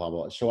support and blah,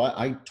 blah. So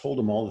I told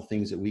them all the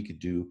things that we could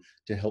do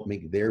to help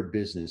make their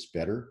business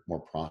better, more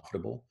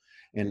profitable,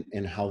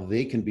 and how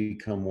they can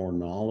become more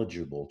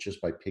knowledgeable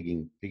just by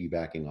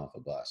piggybacking off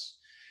of us.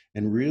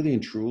 And really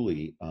and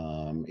truly,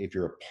 if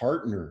you're a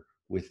partner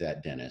with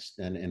that dentist,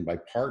 and by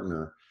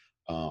partner,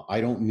 I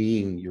don't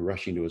mean you're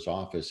rushing to his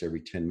office every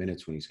 10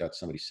 minutes when he's got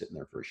somebody sitting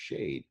there for a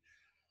shade.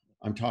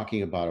 I'm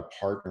talking about a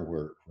partner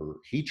where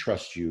he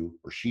trusts you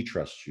or she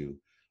trusts you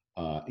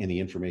in the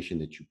information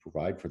that you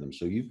provide for them.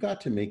 So you've got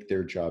to make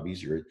their job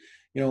easier.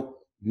 You know,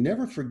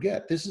 never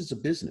forget, this is a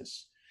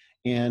business.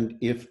 And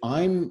if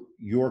I'm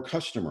your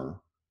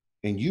customer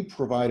and you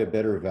provide a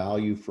better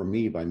value for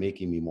me by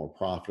making me more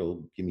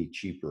profitable, give me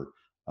cheaper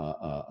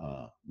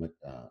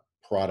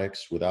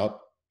products without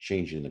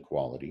changing the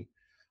quality.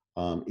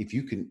 If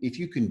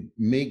you can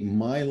make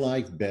my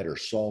life better,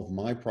 solve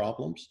my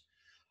problems,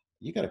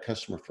 you got a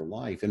customer for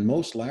life. And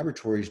most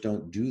laboratories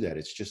don't do that.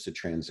 It's just a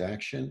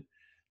transaction.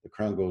 The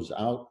crown goes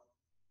out,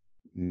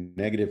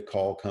 negative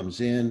call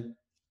comes in,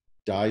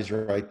 dies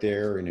right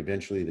there, and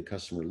eventually the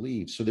customer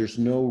leaves. So there's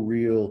no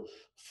real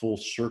full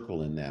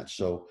circle in that.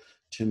 So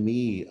to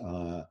me,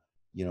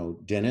 you know,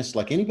 dentists,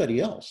 like anybody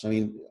else, I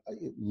mean,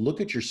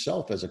 look at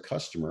yourself as a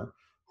customer.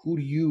 Who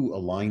do you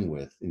align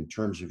with in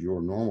terms of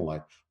your normal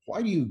life?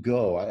 Why do you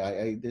go?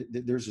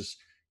 There's this,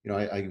 you know,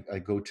 I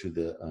go to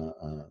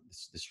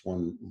this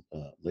one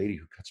lady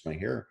who cuts my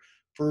hair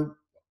for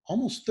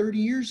almost 30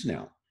 years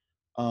now.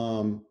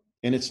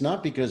 And it's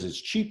not because it's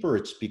cheaper,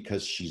 it's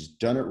because she's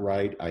done it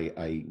right.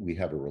 We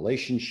have a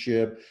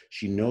relationship.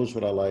 She knows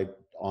what I like,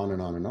 on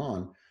and on and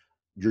on.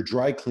 Your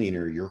dry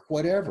cleaner, your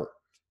whatever.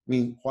 I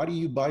mean, why do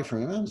you buy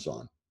from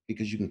Amazon?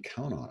 Because you can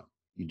count on them.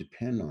 You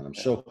depend on them.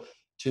 Yeah. So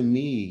to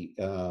me,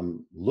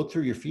 look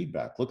through your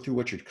feedback, look through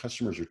what your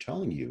customers are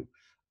telling you,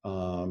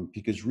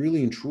 because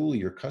really and truly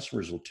your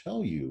customers will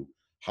tell you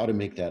how to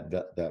make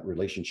that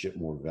relationship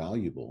more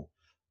valuable.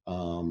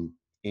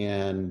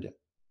 And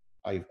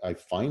I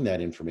find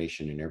that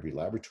information in every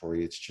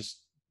laboratory. It's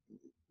just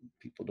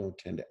people don't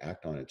tend to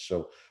act on it.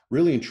 So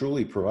really and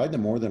truly provide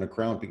them more than a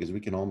crown, because we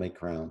can all make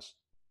crowns.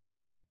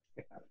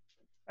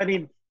 I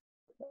mean,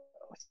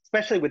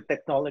 especially with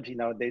technology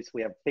nowadays,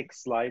 we have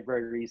fixed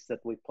libraries that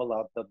we pull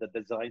out of the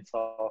design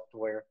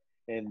software,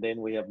 and then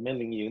we have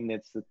milling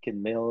units that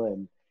can mill.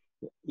 And,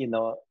 you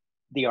know,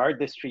 the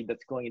artistry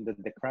that's going into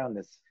the crown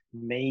is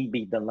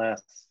maybe the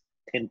last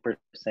 10%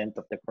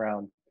 of the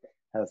crown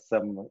has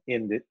some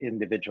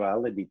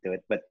individuality to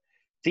it. But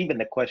it's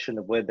even a question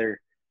of whether,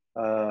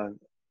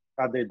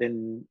 other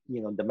than,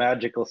 you know, the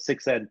magical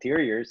six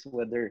anteriors,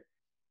 whether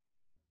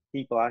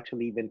people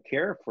actually even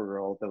care for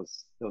all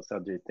those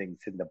other things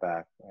in the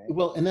back, right?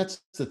 Well, and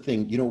that's the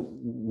thing, you know,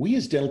 we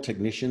as dental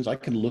technicians, I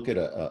can look at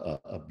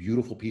a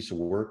beautiful piece of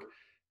work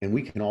and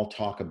we can all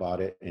talk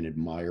about it and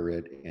admire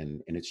it.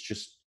 And it's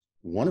just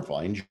wonderful.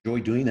 I enjoy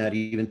doing that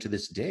even to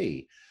this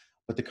day,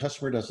 but the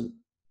customer doesn't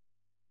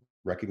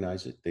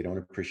recognize it. They don't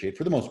appreciate it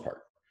for the most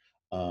part.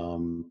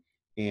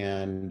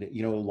 And,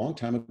 you know, a long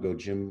time ago,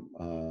 Jim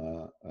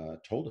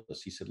told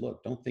us, he said,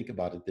 look, don't think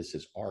about it this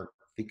as art,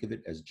 think of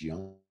it as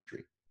geometry.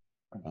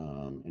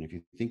 And if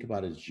you think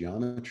about it as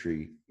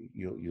geometry,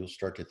 you'll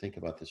start to think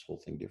about this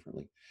whole thing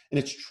differently. And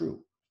it's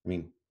true. I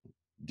mean,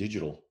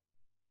 digital,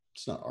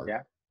 it's not art.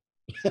 Yeah.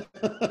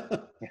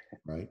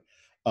 Right.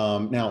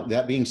 Now,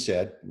 that being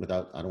said,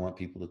 I don't want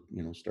people to,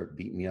 you know, start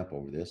beating me up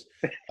over this.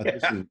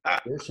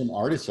 There's some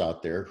artists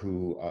out there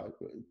who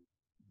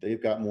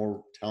they've got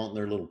more talent in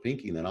their little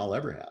pinky than I'll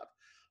ever have.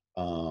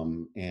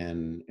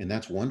 And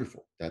that's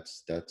wonderful.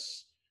 That's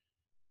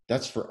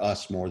for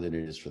us more than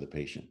it is for the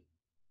patient.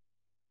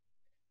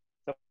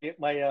 So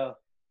my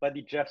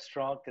buddy Jeff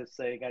Strong is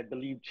saying, I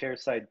believe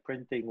chairside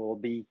printing will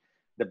be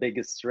the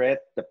biggest threat.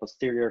 The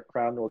posterior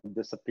crown will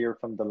disappear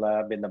from the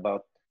lab in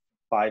about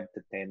 5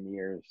 to 10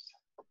 years.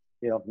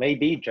 You know,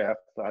 maybe, Jeff.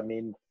 I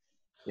mean,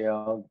 you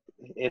know,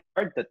 it's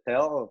hard to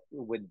tell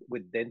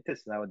with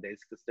dentists nowadays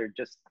because they're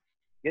just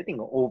getting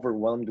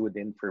overwhelmed with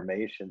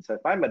information. So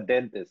if I'm a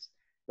dentist,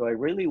 do I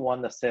really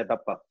want to set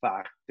up a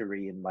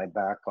factory in my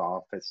back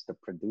office to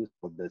produce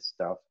all this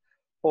stuff?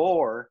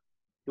 Or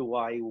do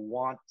I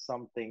want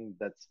something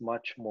that's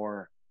much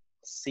more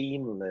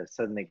seamless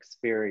and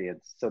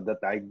experience so that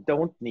I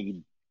don't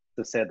need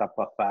to set up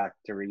a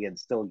factory and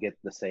still get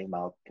the same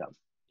outcome?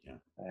 Yeah.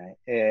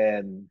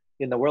 And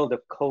in the world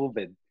of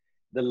COVID,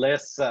 the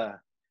less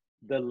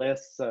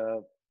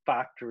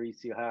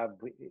factories you have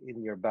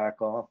in your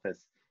back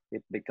office,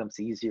 it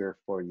becomes easier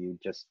for you,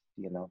 just,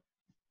 you know,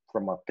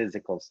 from a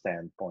physical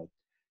standpoint.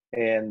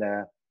 And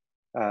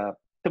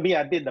to me,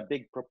 I've been a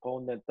big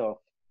proponent of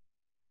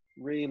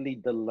really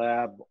the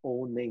lab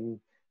owning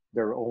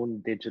their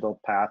own digital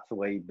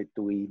pathway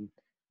between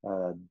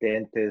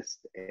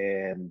dentist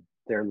and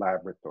their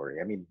laboratory.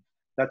 I mean,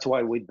 that's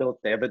why we built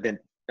Evident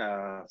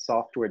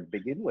software to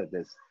begin with.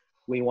 Is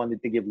we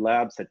wanted to give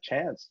labs a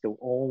chance to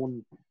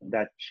own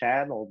that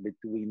channel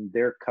between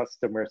their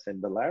customers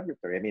and the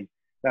laboratory. I mean,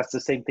 that's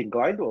the same thing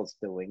Glidewell's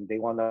doing. They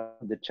want to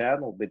own the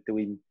channel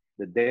between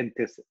the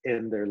dentist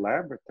and their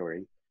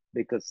laboratory,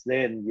 because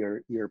then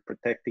you're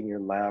protecting your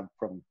lab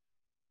from,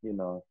 you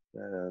know,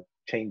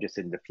 changes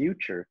in the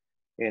future.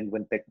 And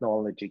when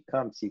technology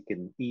comes, you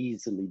can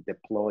easily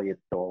deploy it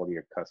to all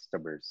your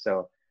customers.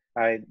 So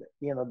I,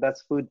 you know,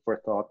 that's food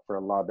for thought for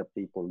a lot of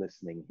people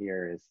listening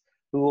here, is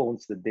who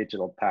owns the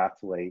digital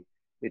pathway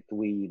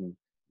between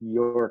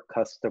your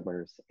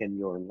customers and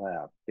your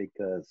lab?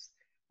 Because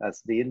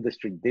as the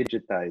industry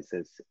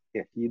digitizes,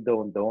 if you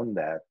don't own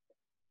that,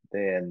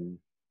 then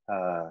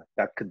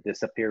that could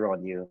disappear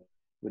on you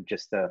with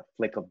just a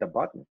flick of the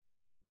button.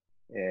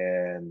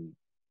 And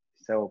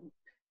so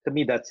to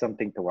me, that's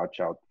something to watch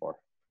out for.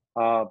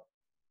 A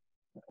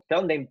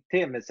fellow named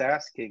Tim is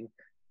asking,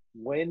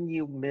 when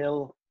you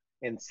mill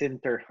and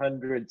sinter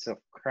hundreds of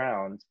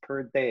crowns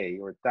per day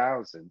or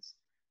thousands,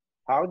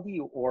 how do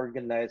you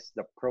organize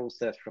the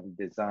process from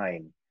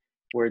design,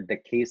 where the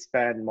case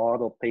span,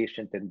 model,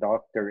 patient, and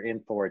doctor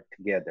info are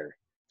together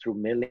through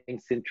milling,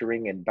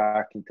 sintering, and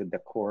back into the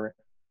core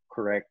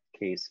correct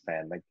case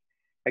span? Like,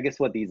 I guess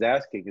what he's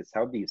asking is,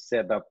 how do you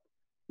set up,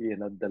 you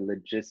know, the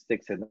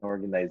logistics and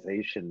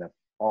organization of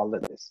all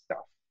of this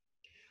stuff?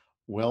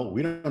 Well,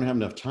 we don't have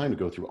enough time to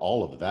go through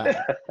all of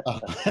that.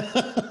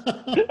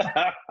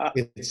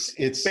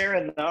 It's fair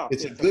enough.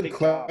 It's a good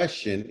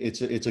question.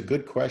 It's a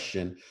good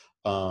question.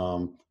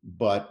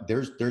 But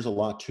there's a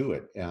lot to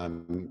it. I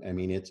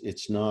mean,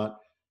 it's not,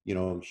 you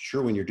know,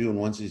 sure, when you're doing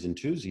onesies and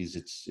twosies,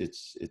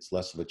 it's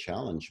less of a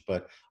challenge.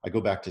 But I go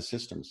back to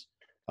systems.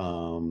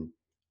 You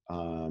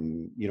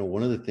know,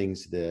 one of the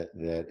things that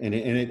and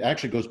it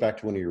actually goes back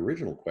to one of your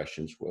original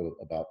questions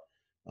about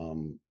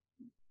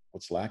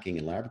what's lacking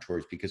in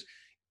laboratories, because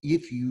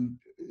if you,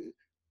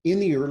 in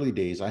the early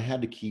days, I had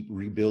to keep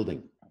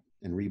rebuilding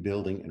and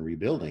rebuilding and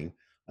rebuilding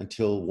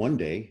until one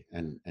day,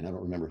 and I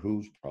don't remember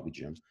who, probably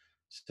Jim's,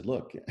 said,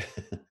 look,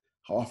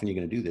 how often are you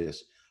going to do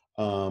this?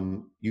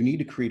 You need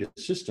to create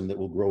a system that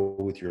will grow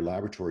with your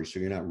laboratory, so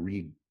you're not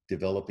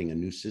redeveloping a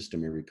new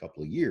system every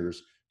couple of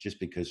years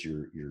just because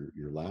your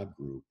lab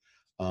grew.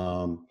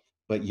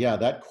 But yeah,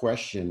 that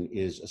question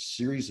is a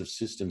series of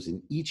systems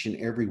in each and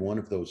every one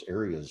of those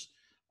areas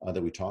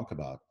that we talk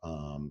about.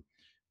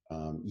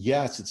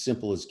 Yes, it's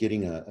simple as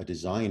getting a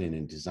design in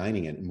and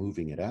designing it and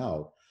moving it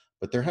out,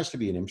 but there has to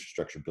be an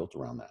infrastructure built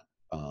around that.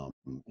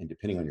 And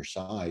depending on your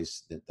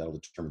size, that'll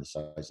determine the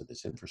size of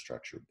this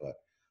infrastructure. But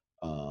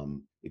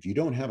if you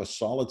don't have a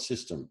solid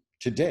system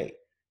today,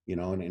 you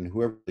know, and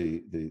whoever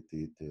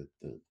the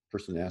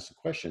person that asked the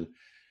question,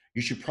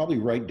 you should probably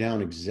write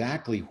down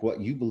exactly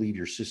what you believe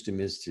your system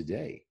is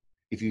today,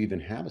 if you even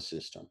have a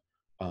system,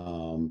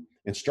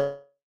 and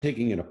start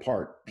taking it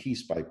apart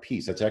piece by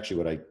piece. That's actually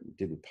what I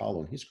did with Paulo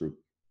and his group,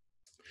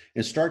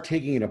 and start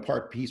taking it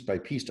apart piece by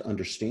piece to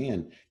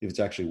understand if it's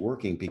actually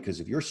working.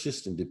 Because if your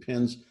system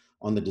depends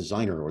on the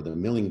designer or the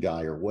milling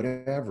guy or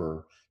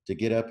whatever to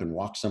get up and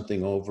walk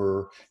something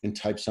over and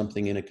type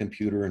something in a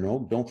computer, and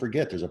oh, don't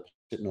forget there's a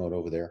post-it note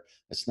over there,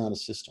 that's not a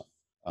system.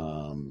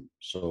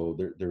 So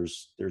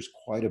there's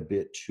quite a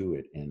bit to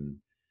it, and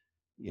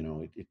you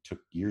know, it took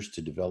years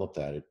to develop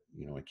that.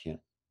 You know, I can't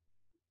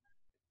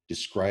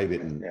describe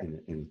it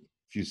in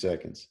a few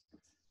seconds.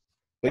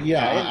 But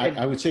yeah,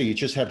 I would say you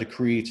just have to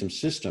create some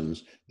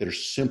systems that are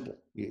simple,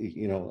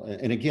 you know.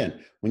 And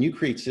again, when you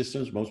create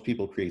systems, most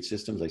people create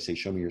systems, I say,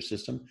 show me your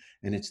system.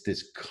 And it's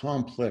this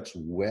complex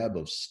web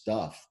of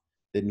stuff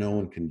that no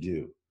one can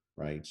do,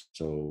 right?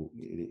 So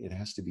it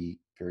has to be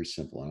very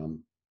simple. And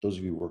those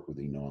of you who work with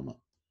me know I'm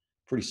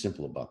pretty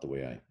simple about the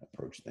way I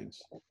approach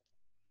things.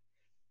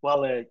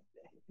 Well,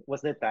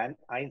 wasn't it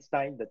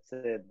Einstein that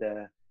said,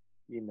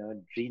 you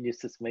know,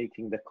 genius is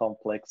making the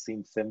complex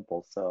seem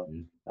simple? So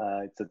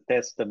it's a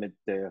testament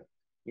to,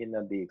 you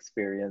know, the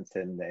experience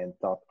and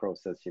thought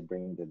process you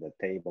bring to the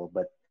table.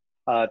 But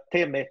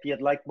Tim, if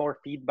you'd like more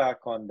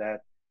feedback on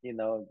that, you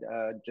know,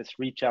 just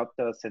reach out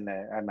to us, and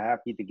I'm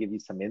happy to give you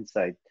some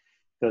insight,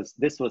 because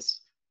this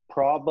was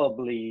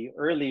probably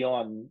early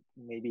on,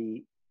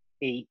 maybe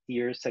 8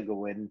 years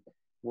ago,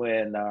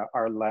 when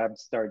our lab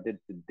started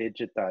to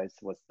digitize.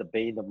 Was the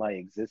bane of my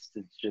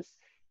existence, just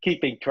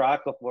keeping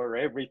track of where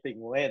everything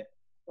went.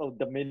 Oh,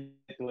 the minute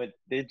it went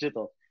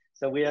digital.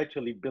 So we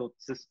actually built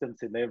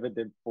systems in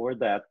Evident for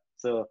that.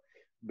 So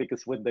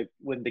because when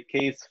the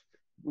case,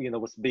 you know,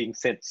 was being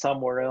sent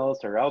somewhere else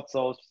or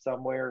outsourced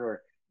somewhere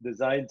or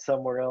designed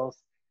somewhere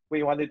else,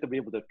 we wanted to be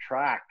able to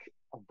track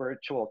a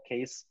virtual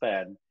case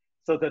span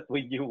so that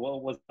we knew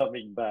what was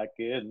coming back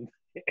in.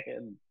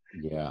 And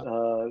yeah,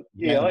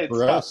 you know, it's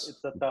for tough. us,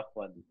 It's a tough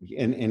one.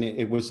 And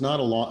it was not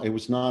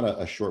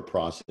a short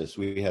process.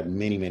 We had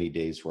many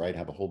days where I'd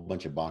have a whole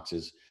bunch of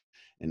boxes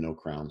and no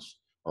crowns,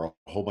 or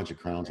a whole bunch of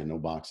crowns and no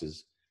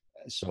boxes.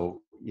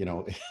 So, you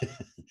know,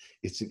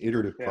 it's an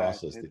iterative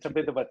process. It's a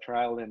bit of a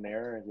trial and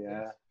error.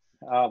 Yeah.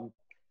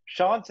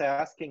 Sean's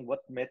asking, what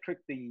metric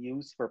do you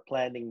use for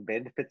planning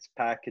benefits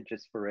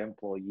packages for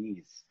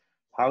employees?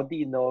 How do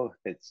you know if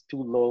it's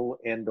too low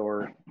and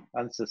or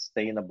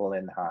unsustainable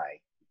and high?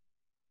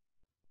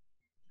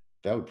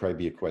 That would probably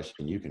be a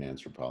question you can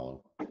answer,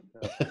 Paulo.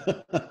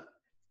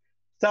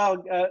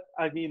 So,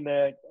 I mean,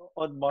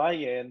 on my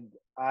end,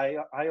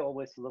 I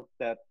always looked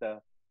at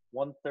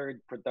one third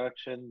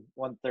production,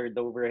 one third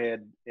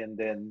overhead, and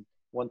then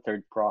one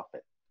third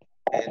profit,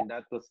 and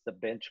that was the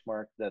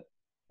benchmark that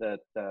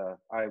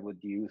I would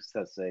use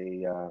as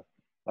a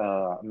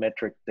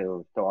metric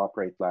to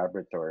operate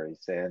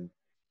laboratories, and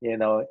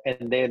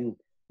and then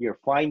you're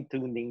fine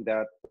tuning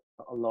that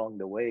along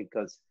the way,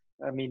 because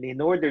I mean, in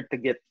order to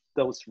get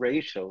those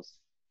ratios,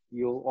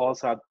 you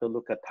also have to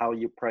look at how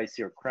you price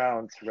your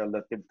crowns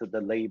relative to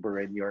the labor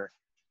in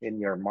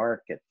your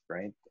market,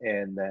 right?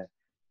 And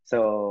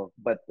so,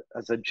 but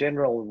as a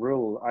general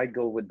rule, I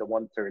go with the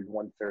one third,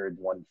 one third,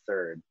 one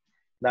third.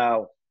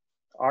 Now,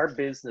 our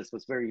business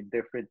was very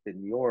different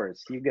than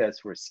yours. You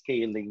guys were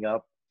scaling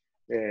up,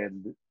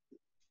 and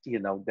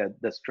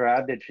the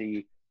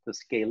strategy to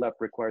scale up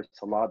requires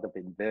a lot of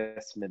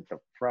investment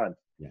up front.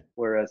 Yeah.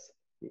 Whereas,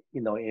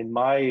 in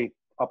my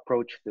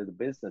approach to the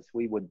business,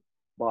 we would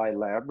buy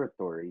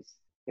laboratories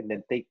and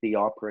then take the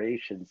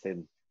operations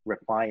and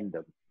refine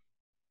them.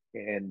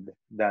 And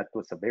that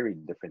was a very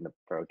different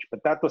approach,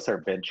 but that was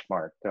our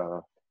benchmark.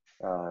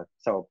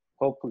 So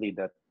hopefully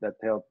that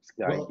helps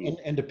guide Well, you.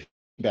 and to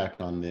piggyback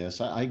on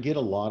this, I get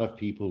a lot of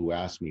people who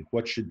ask me,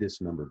 what should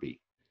this number be?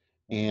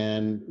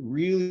 And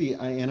really,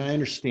 I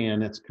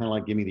understand that's kind of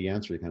like, give me the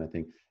answer kind of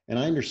thing. And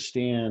I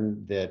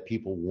understand that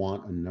people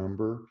want a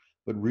number,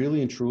 but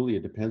really and truly,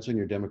 it depends on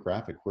your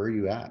demographic. Where are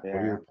you at? Yeah.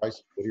 What are your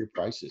prices? What are your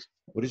prices?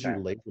 What does your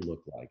labor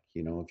look like?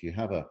 If you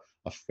have a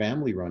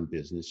family-run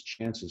business,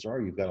 chances are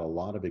you've got a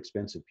lot of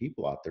expensive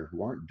people out there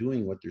who aren't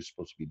doing what they're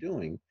supposed to be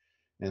doing,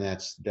 and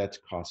that's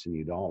costing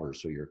you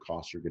dollars. So your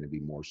costs are going to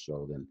be more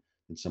so than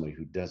somebody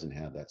who doesn't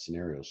have that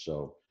scenario.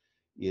 So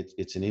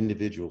it's an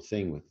individual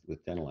thing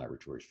with dental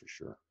laboratories for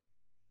sure.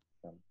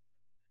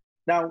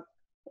 Now,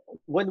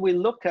 when we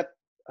look at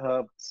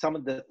some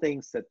of the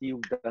things that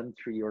you've done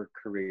through your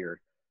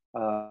career,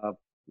 uh,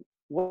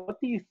 what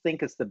do you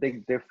think is the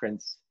big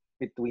difference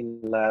between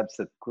labs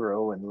that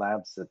grow and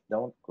labs that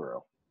don't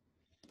grow?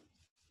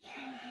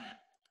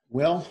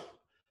 Well,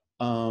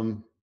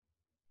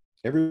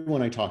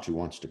 everyone I talk to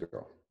wants to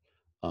grow.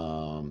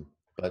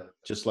 But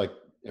just like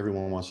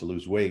everyone wants to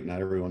lose weight,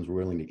 not everyone's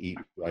willing to eat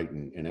right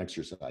and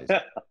exercise.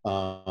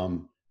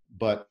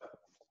 But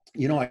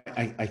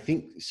I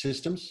think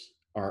systems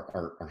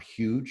are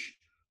huge,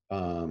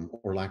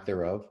 or lack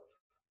thereof.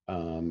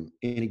 And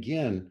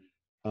again,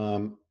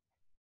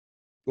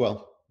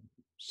 well,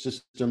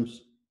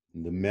 systems,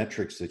 the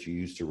metrics that you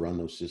use to run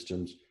those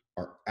systems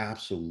are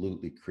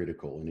absolutely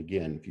critical. And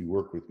again, if you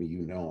work with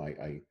me,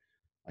 I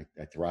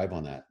thrive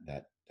on that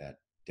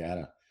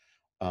data.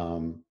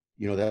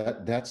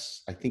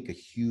 That's, I think, a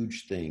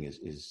huge thing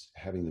is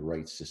having the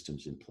right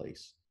systems in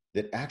place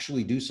that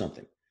actually do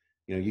something.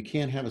 You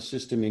can't have a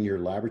system in your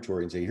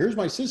laboratory and say, here's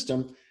my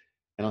system.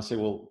 And I'll say,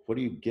 well, what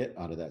do you get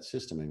out of that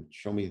system? And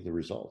show me the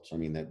results. I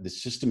mean, that the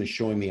system is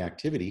showing me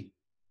activity,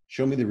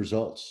 show me the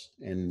results.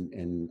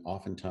 And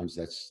oftentimes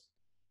that's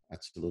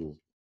a little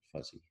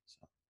fuzzy.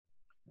 So.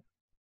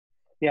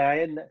 Yeah,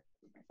 and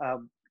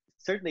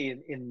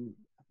certainly in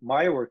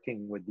my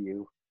working with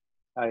you,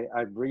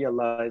 I've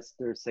realized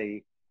there's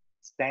a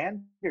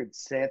standard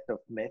set of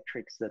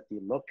metrics that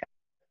you look at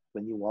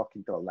when you walk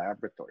into a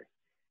laboratory.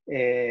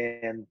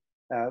 And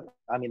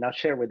I mean, I'll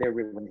share with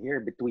everyone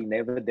here, between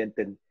Evident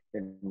and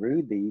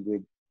Rudy,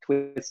 with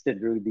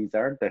twisted Rudy's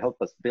arm to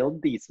help us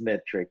build these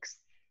metrics,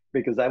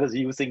 because I was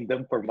using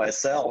them for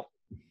myself.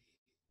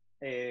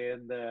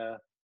 And,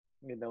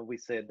 we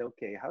said,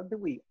 okay, how do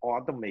we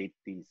automate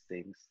these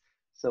things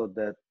so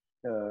that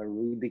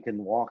Rudy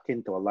can walk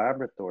into a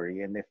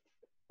laboratory, and if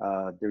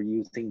they're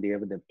using the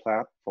Evident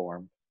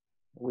platform,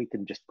 we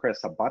can just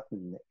press a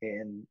button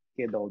and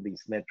get all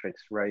these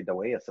metrics right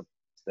away, as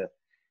opposed to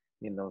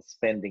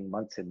spending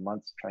months and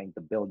months trying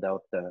to build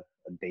out a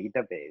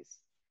database.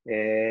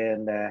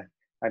 And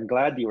I'm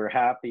glad you were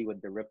happy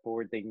with the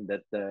reporting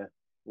that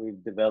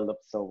we've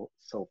developed so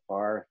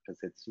far, because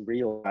it's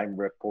real-time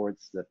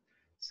reports that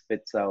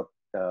spits out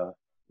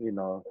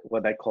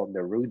what I call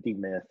the Rudy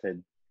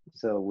method,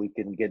 so we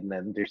can get an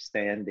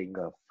understanding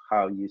of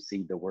how you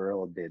see the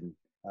world and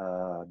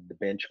the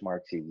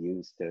benchmarks you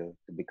use to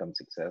become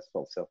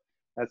successful. So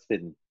that's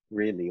been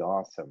really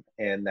awesome.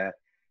 And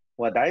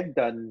what I've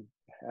done,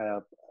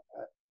 a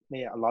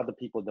lot of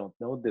people don't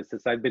know this,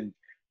 is I've been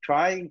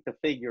trying to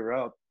figure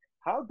out,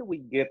 how do we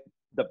get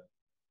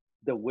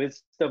the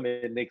wisdom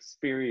and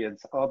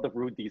experience out of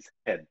Rudy's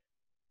head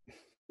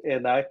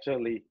and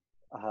actually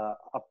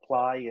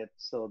apply it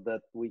so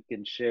that we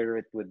can share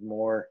it with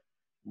more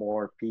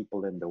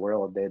people in the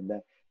world. And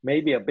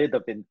maybe a bit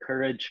of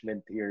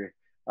encouragement here.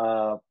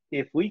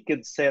 If we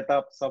could set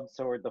up some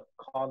sort of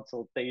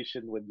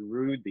consultation with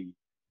Rudy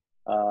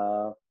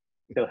to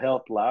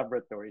help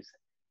laboratories,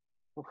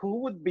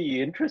 who would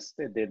be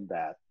interested in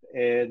that?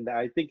 And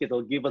I think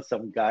it'll give us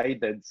some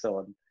guidance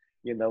on,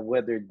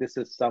 whether this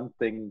is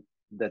something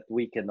that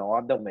we can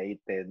automate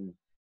and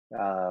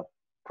uh,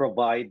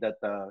 provide at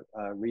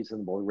a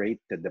reasonable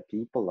rate to the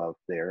people out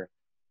there,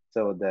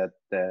 so that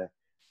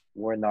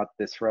we're not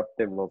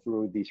disruptive of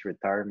Rudy's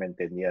retirement,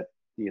 and yet,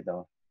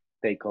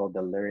 take all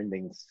the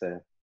learnings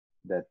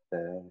that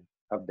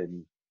have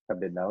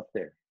been out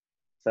there.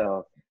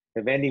 So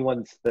if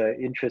anyone's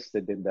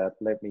interested in that,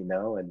 let me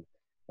know. And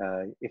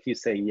if you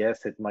say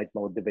yes, it might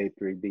motivate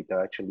Rudy to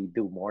actually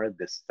do more of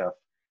this stuff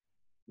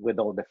with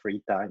all the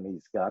free time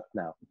he's got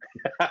now.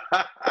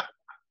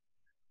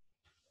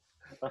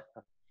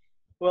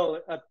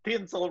 Well,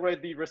 Tim's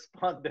already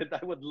responded.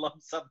 I would love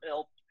some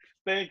help.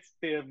 Thanks,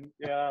 Tim.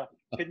 Yeah.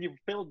 Can you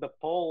fill the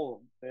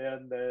poll?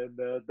 And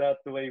that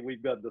way we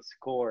got the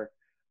score.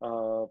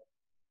 Uh,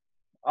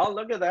 oh,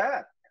 look at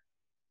that.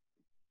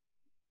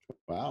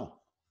 Wow.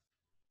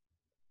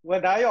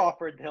 When I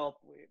offered help,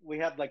 we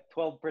had like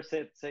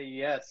 12% say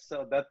yes.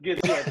 So that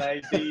gives you an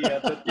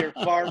idea that you're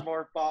far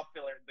more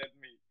popular than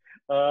me.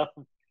 Uh,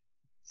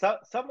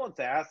 someone's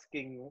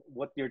asking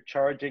what you're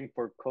charging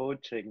for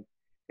coaching.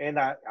 And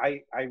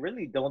I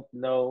really don't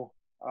know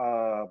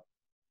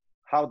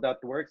how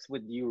that works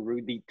with you,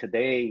 Rudy,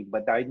 today.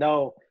 But I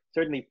know,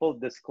 certainly full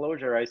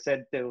disclosure, I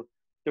said to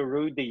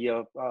Rudy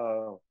a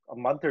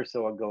month or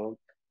so ago,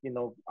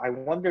 I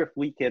wonder if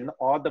we can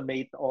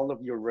automate all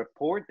of your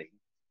reporting,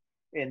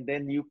 and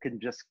then you can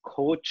just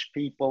coach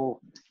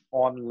people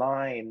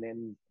online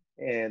and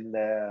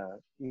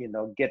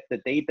get the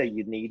data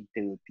you need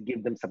to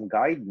give them some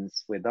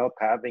guidance without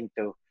having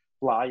to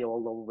fly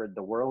all over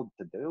the world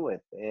to do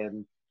it.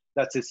 And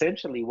that's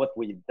essentially what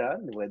we've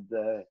done with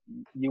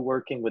you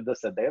working with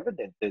us at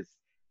Evident. Is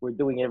we're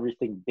doing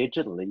everything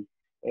digitally,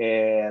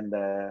 and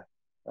uh,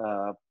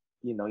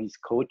 he's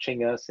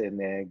coaching us and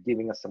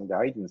giving us some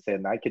guidance.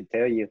 And I can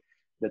tell you,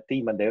 the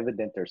team at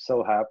Evident are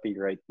so happy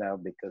right now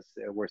because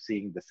we're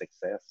seeing the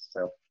success.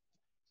 So,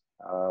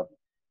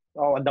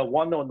 and the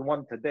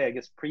one-on-one today, I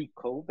guess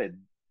pre-COVID,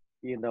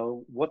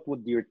 what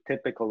would your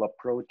typical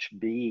approach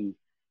be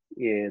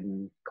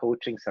in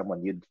coaching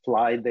someone? You'd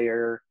fly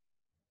there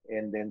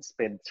and then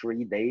spend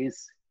 3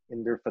 days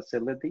in their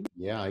facility?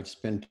 Yeah, I'd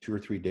spend 2 or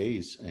 3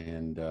 days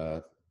and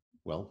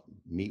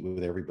meet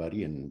with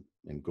everybody and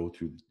go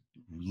through,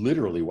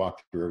 literally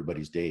walk through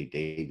everybody's day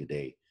to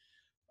day.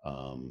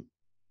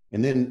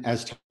 And then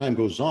as time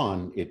goes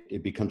on,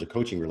 it becomes a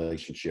coaching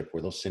relationship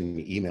where they'll send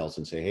me emails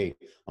and say, hey,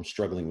 I'm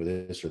struggling with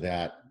this or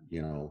that,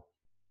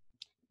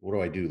 what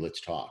do I do?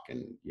 Let's talk.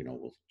 And,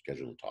 we'll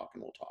schedule a talk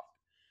and we'll talk.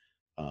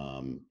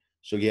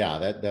 So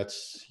yeah,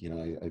 that's,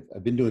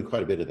 I've been doing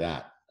quite a bit of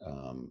that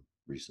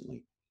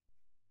recently.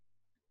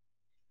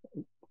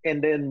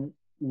 And then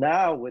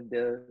now with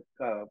the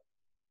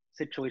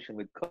situation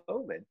with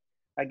COVID,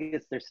 I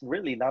guess there's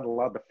really not a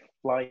lot of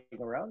flying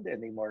around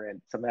anymore. And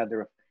it's a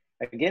matter of,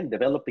 again,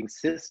 developing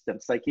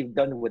systems like you've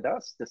done with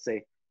us to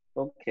say,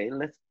 okay,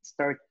 let's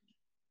start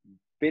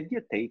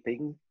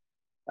videotaping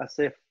as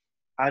if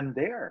I'm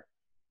there.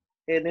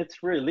 And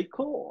it's really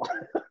cool.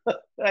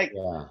 Like,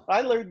 yeah. I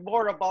learned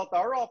more about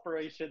our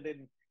operation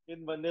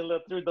in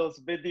Manila through those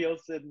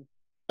videos and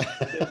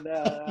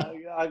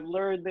I've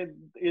learned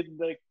in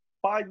like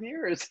 5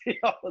 years.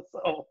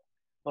 So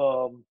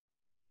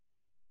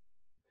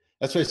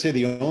that's why I say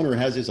the owner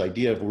has his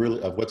idea of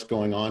what's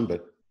going on,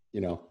 but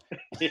yeah.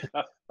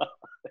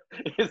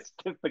 It's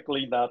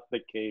typically not the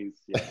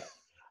case.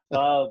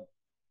 Yeah.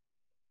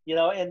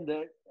 And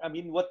I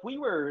mean, what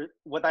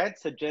I had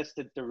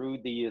suggested to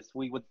Rudy is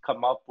we would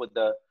come up with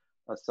a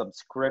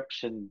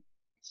subscription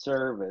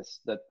service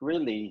that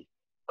really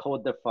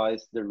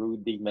codifies the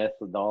Rudy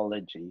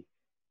methodology,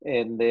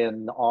 and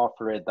then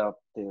offer it up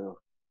to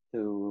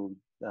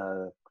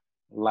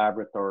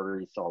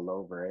laboratories all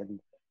over. And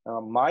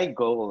my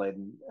goal,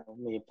 and I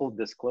mean, full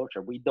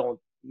disclosure, we don't,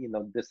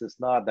 this is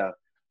not a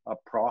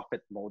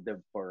profit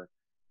motive for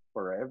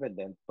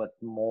Evident, but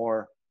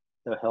more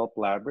to help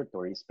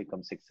laboratories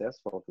become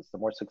successful. Because the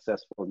more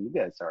successful you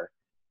guys are,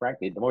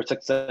 frankly, the more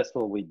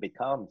successful we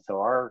become. So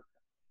our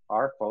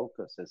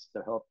focus is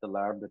to help the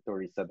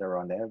laboratories that are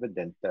on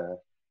Evident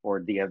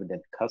or the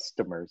Evident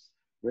customers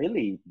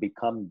really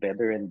become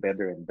better and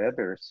better and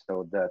better,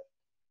 so that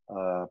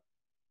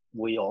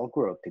we all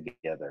grow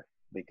together.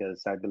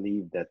 Because I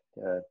believe that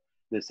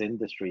this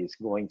industry is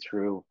going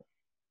through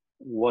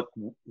what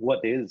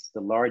is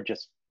the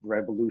largest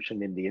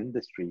revolution in the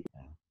industry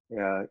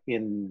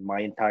in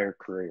my entire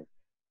career.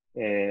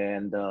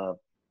 And a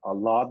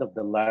lot of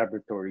the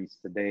laboratories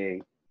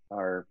today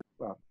are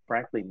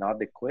frankly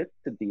not equipped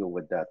to deal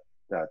with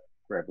that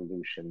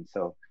revolution.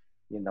 So,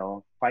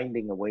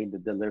 finding a way to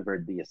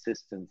deliver the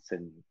assistance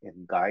and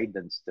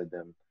guidance to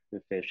them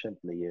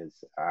efficiently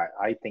is,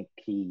 I think,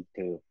 key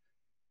to,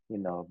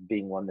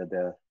 being one of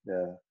the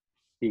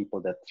people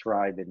that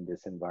thrive in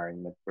this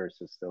environment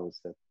versus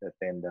those that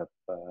end up,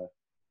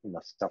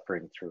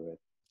 suffering through it.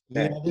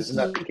 Yeah, this Isn't is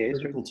that a the case?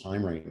 critical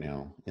time right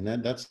now, and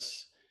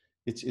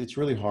it's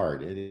really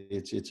hard.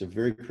 It's a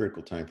very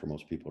critical time for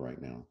most people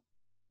right now.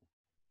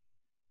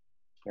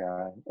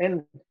 Yeah,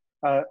 and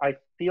I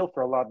feel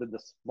for a lot of the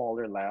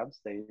smaller labs,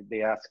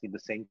 they ask you the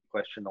same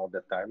question all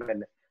the time,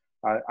 and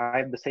I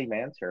have the same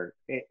answer.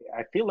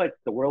 I feel like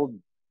the world,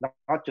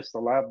 not just the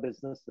lab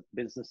business, the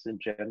business in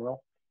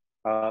general,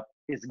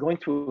 is going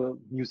through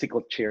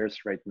musical chairs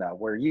right now,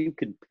 where you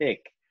can pick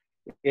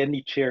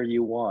any chair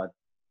you want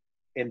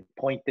and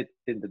point it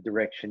in the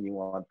direction you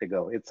want to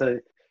go. It's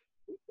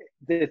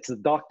a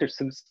Dr.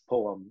 Seuss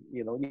poem.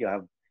 You know, you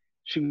have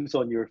shoes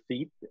on your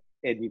feet,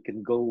 and you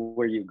can go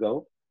where you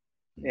go.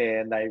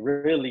 And I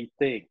really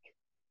think,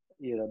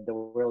 the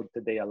world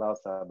today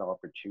allows an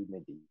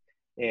opportunity.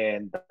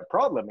 And the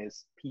problem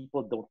is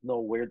people don't know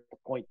where to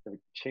point their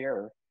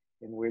chair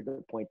and where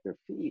to point their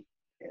feet.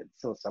 And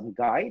so some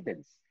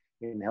guidance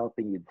in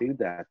helping you do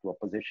that will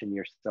position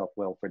yourself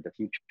well for the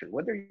future,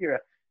 whether you're a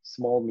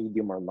small,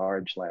 medium, or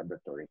large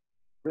laboratory.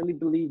 Really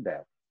believe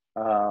that.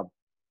 Uh,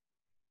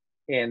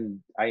 and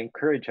I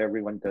encourage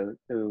everyone to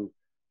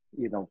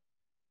you know,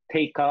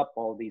 take up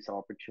all these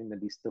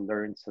opportunities to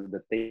learn so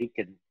that they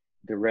can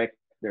direct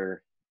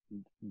their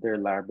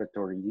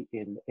laboratory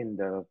in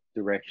the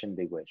direction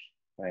they wish,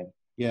 right?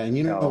 Yeah, and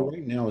So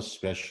right now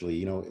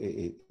especially,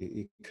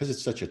 because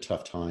it's such a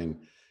tough time,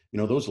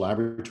 those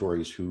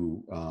laboratories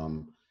who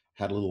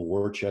had a little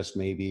war chest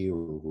maybe,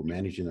 or were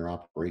managing their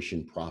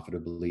operation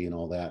profitably and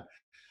all that,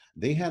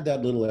 they had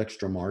that little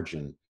extra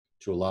margin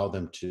to allow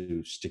them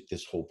to stick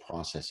this whole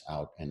process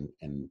out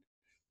and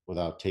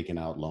without taking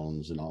out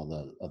loans and all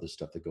the other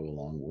stuff that go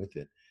along with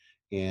it.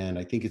 And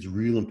I think it's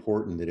real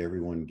important that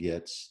everyone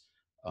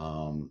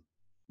um,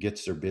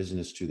 gets their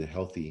business to the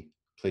healthy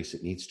place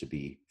it needs to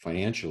be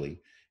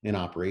financially and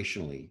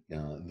operationally.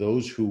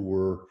 Those who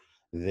were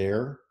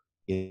there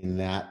in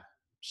that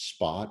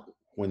spot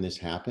when this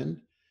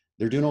happened,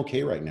 they're doing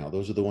okay right now.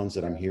 Those are the ones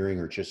that I'm hearing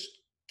are just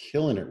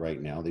killing it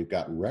right now. They've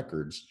got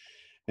records.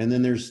 And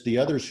then there's the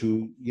others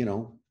who,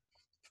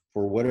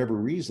 for whatever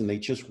reason, they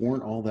just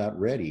weren't all that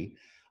ready,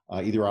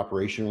 either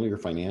operationally or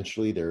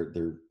financially. They're,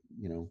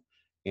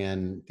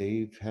 and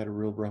they've had a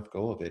real rough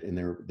go of it. And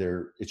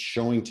it's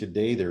showing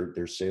today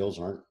their sales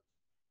aren't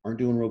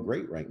doing real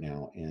great right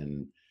now.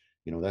 And,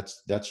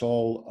 that's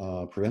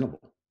all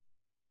preventable.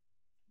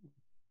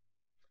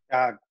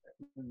 uh,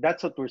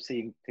 that's what we're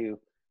seeing too.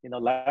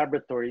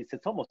 Laboratories,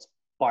 it's almost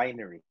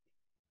binary.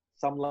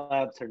 Some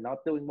labs are not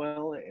doing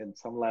well, and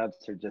some labs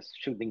are just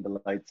shooting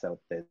the lights out.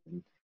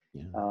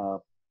 Yeah. Uh,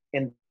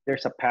 and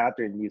there's a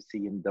pattern you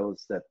see in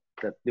those that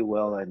do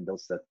well and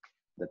those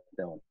that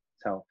don't.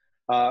 So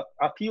a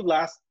few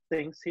last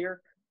things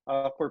here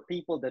for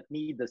people that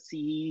need the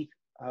CE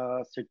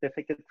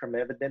certificate from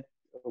Evident.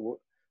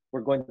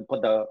 We're going to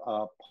put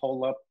a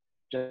poll up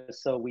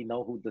just so we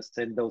know who to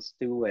send those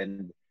to,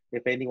 and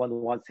if anyone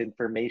wants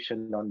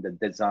information on the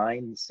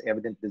designs,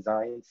 Evident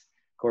designs,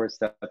 of course,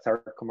 that's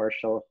our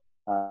commercial.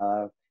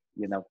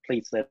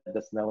 Please let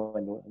us know,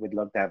 and we'd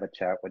love to have a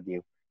chat with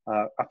you.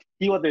 A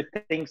few other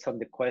things on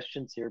the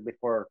questions here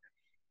before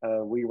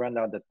we run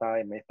out of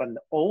time. If an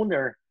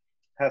owner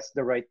has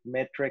the right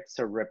metrics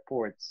or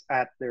reports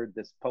at their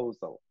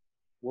disposal,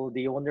 will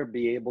the owner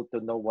be able to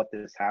know what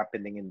is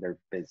happening in their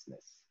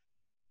business?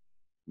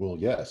 Well,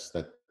 yes,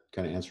 that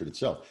kind of answered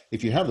itself.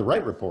 If you have the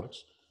right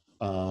reports,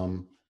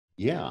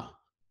 yeah.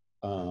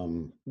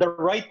 The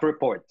right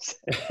reports.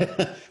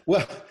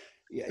 Well,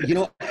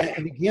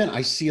 and again,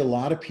 I see a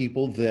lot of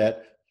people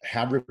that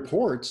have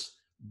reports,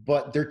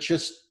 but they're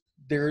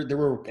a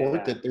report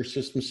Yeah. that their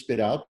system spit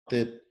out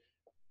that,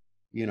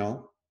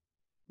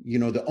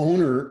 the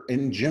owner,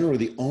 in general,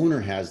 the owner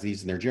has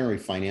these, and they're generally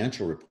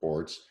financial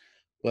reports,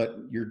 but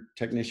your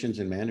technicians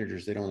and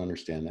managers, they don't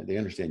understand that. They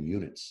understand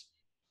units,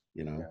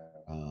 Yeah.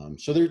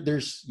 so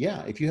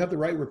yeah, if you have the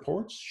right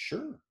reports,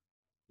 sure.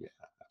 Yeah,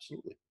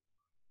 absolutely.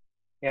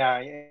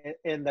 Yeah,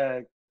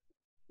 and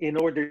in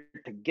order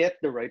to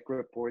get the right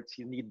reports,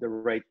 you need the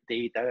right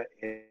data,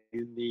 and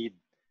you need,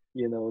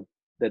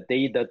 the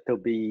data to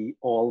be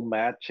all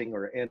matching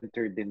or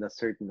entered in a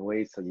certain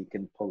way so you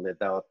can pull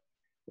it out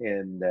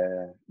and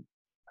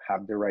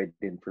have the right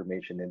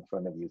information in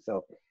front of you.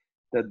 So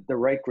the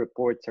right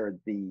reports are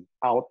the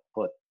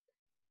output,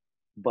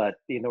 but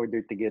in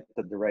order to get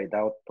to the right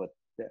output,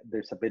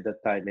 there's a bit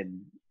of time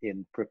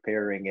in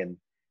preparing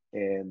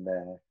and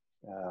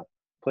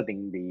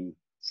putting the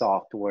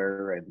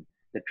software and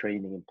the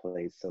training in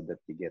place so that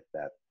you get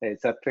that.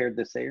 Is that fair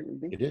to say,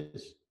 Rudy? It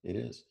is. It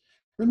is.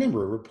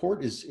 Remember, a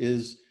report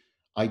is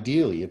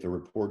ideally, if a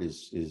report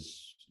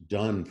is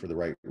done for the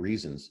right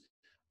reasons,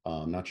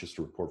 not just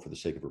a report for the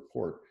sake of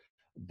report,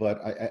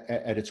 but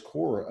at its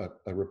core,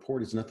 a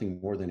report is nothing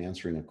more than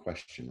answering a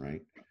question,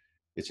 right?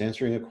 It's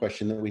answering a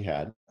question that we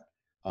had.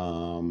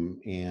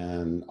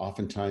 And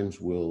oftentimes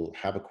we'll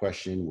have a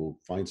question, we'll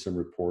find some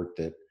report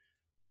that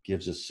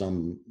gives us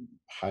some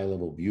high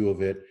level view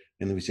of it.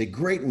 And then we say,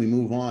 great, and we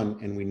move on,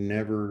 and we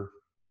never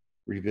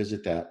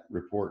revisit that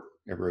report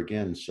ever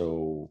again.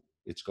 So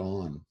it's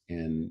gone,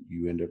 and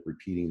you end up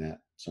repeating that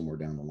somewhere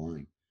down the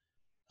line.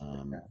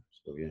 Yeah.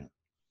 So yeah.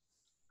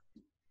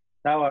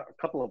 Now, a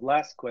couple of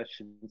last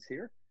questions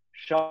here.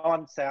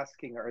 Sean's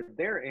asking, are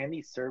there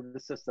any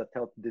services that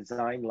help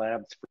design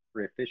labs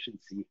for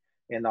efficiency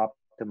and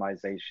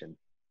optimization?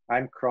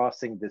 I'm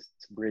crossing this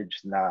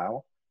bridge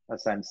now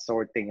as I'm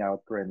sorting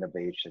out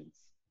renovations.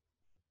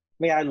 I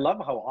mean, I love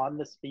how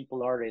honest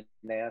people are in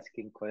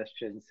asking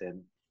questions,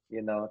 and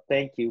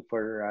thank you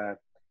for.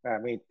 I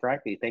mean,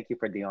 frankly, thank you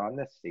for the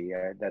honesty.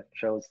 That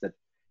shows that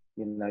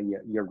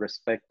you're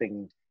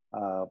respecting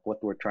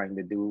what we're trying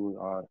to do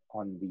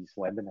on these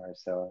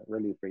webinars. So I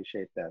really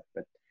appreciate that.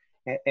 But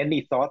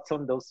any thoughts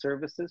on those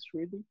services,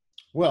 Rudy?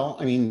 Well,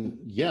 I mean,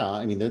 yeah,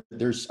 I mean,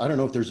 there's, I don't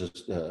know if there's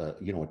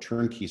a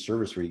turnkey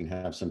service where you can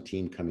have some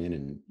team come in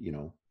and,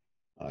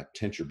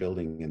 tent your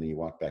building and then you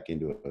walk back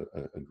into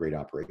a great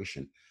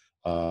operation.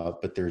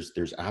 But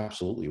there's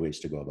absolutely ways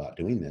to go about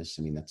doing this.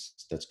 I mean,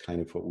 that's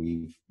kind of what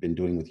we've been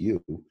doing with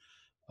you.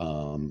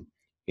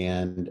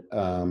 And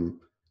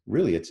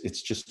really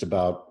it's just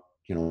about,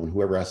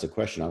 whoever asks the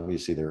question,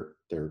 obviously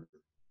they're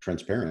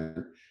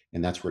transparent,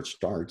 and that's where it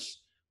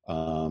starts.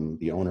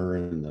 The owner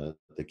and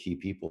the key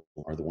people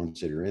are the ones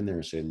that are in there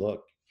and say,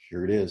 look,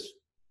 here it is.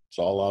 It's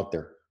all out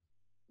there.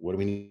 What do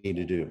we need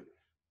to do?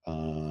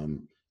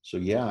 So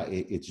yeah,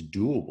 it's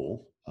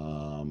doable.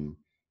 And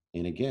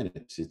again,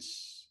 it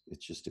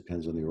just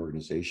depends on the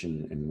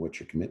organization and what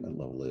your commitment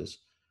level is.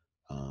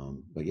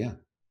 But yeah.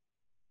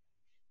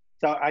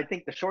 So I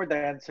think the short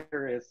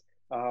answer is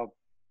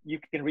you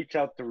can reach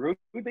out to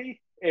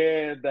Rudy,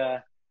 and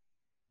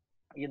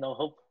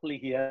hopefully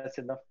he has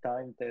enough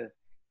time to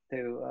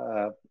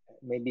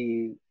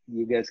maybe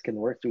you guys can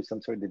work through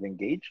some sort of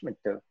engagement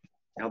to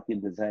help you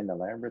design a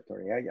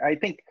laboratory. I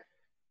think,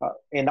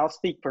 and I'll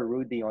speak for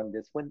Rudy on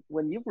this.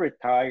 When you've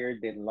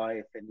retired in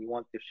life and you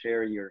want to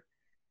share your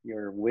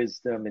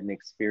wisdom and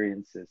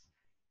experiences,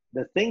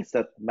 the things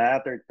that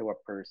matter to a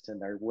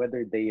person are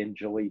whether they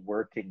enjoy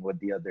working with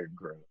the other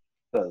group.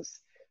 Because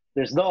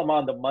there's no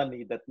amount of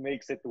money that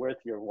makes it worth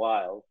your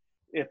while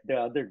if the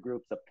other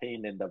group's a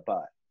pain in the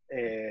butt.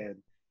 And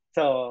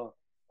so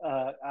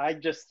I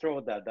just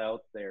throw that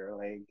out there.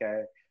 Like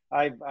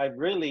I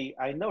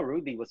know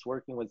Rudy was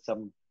working with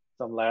some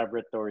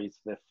laboratories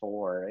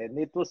before, and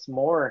it was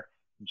more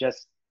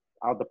just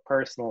out of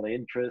personal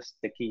interest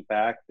to keep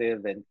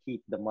active and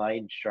keep the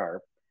mind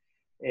sharp.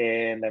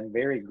 And I'm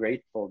very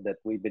grateful that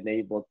we've been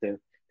able to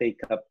take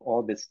up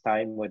all this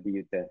time with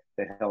you to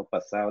help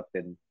us out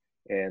and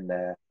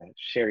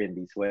sharing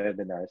these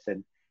webinars.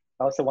 And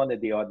I also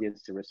wanted the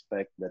audience to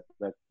respect that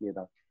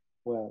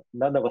well,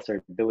 none of us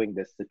are doing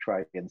this to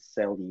try and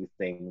sell you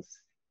things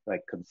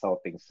like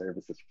consulting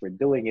services. We're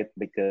doing it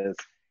because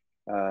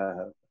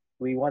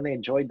we want to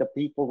enjoy the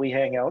people we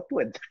hang out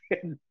with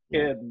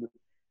and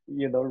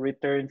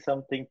return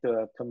something to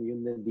a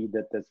community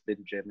that has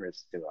been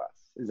generous to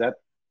us. Is that?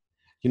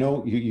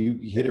 You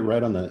hit it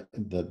right on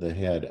the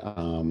head.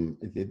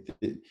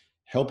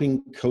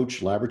 Helping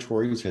coach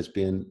laboratories has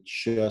been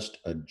just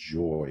a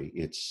joy.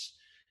 It's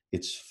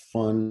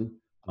fun.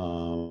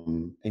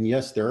 And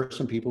yes, there are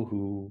some people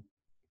who,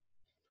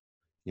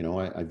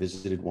 I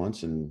visited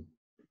once and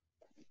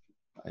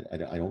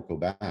I don't go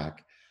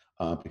back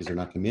because they're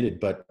not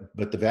committed, but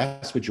the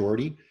vast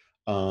majority,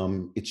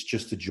 it's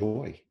just a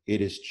joy.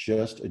 It is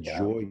just a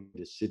joy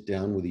to sit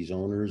down with these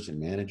owners and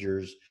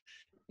managers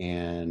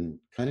and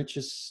kind of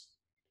just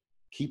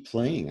keep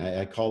playing.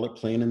 I call it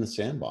playing in the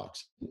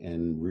sandbox.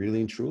 And really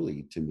and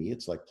truly, to me,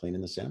 it's like playing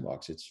in the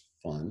sandbox. It's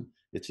fun.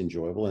 It's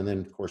enjoyable. And then,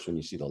 of course, when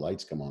you see the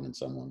lights come on in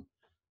someone,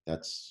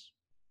 that's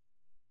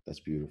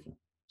beautiful.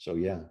 So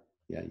yeah,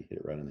 you hit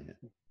it right on the head.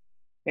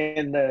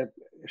 And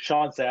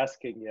Sean's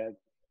asking,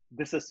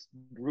 this is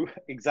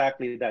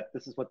exactly that.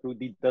 This is what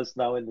Rudy does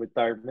now in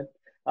retirement.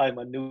 I'm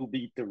a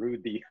newbie to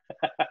Rudy.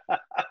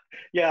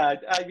 Yeah,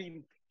 I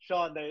mean,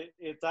 Sean,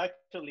 it's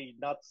actually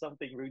not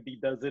something Rudy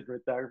does in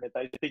retirement.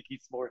 I think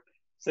he's more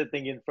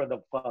sitting in front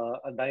of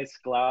a nice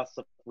glass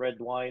of red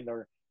wine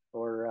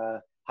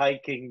or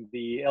hiking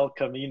the El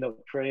Camino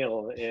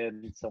Trail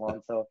and so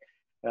on. So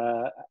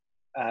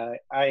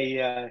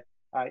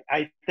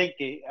I think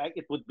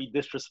it would be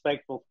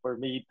disrespectful for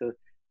me to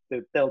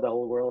tell the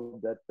whole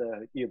world that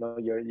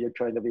you're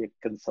trying to be a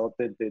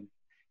consultant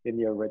in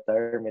your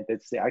retirement.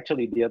 It's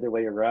actually the other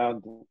way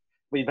around.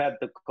 We've had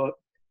to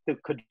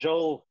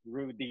cajole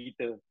Rudy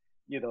to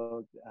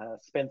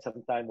spend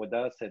some time with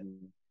us,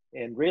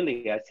 and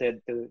really I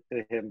said to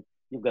him,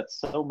 you've got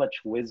so much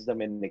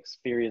wisdom and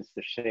experience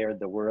to share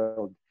the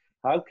world.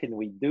 How can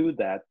we do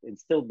that and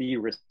still be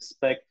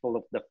respectful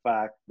of the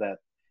fact that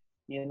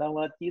you know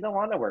what, you don't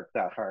want to work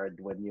that hard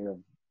when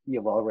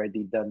you've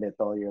already done it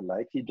all your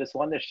life. You just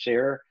want to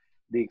share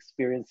the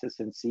experiences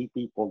and see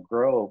people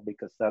grow,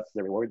 because that's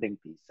the rewarding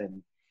piece.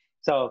 And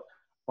so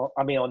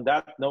I mean, on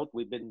that note,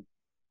 we've been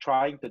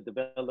trying to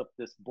develop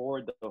this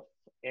board of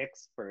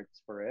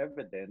experts for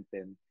Evident,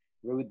 and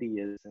Rudy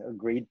has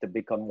agreed to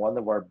become one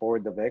of our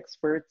board of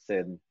experts,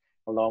 and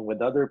along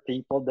with other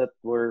people that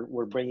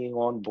we're bringing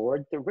on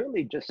board to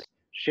really just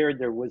share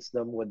their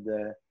wisdom with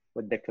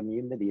the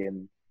community.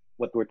 And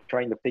what we're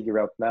trying to figure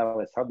out now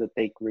is how to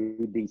take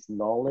Rudy's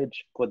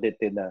knowledge, put it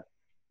in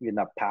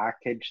a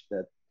package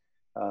that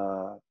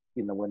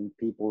when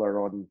people are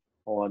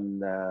on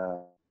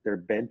their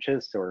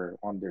benches or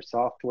on their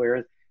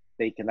software,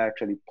 they can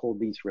actually pull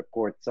these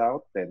reports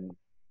out and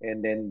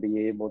then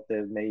be able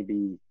to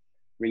maybe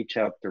reach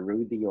out to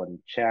Rudy on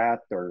chat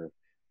or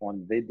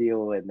on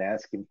video and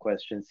ask him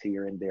questions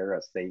here and there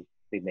as they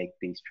make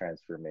these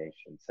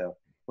transformations. So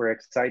we're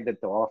excited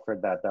to offer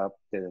that up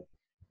to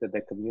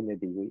the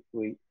community.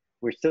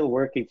 We're still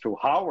working through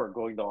how we're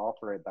going to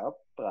offer it up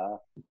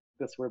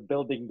because we're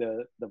building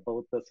the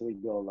boat as we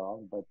go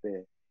along. But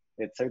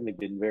it's certainly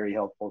been very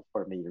helpful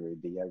for me,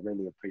 Rudy. I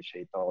really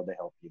appreciate all the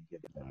help you've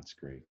given us. That's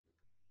great.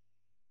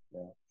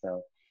 Yeah.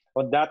 So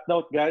on that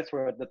note, guys,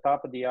 we're at the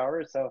top of the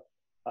hour. So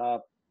uh,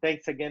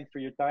 thanks again for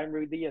your time,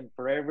 Rudy, and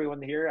for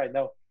everyone here. I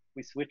know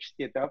we switched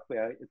it up.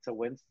 It's a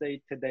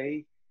Wednesday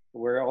today.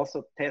 We're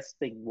also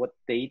testing what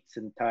dates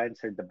and times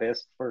are the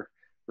best for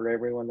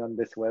everyone on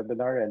this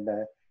webinar. And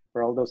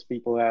for all those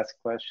people who ask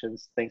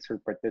questions, thanks for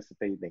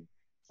participating.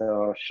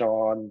 So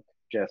Sean,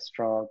 Jeff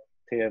Strong,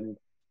 Tim,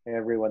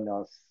 everyone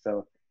else.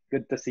 So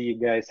good to see you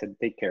guys and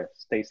take care.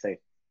 Stay safe.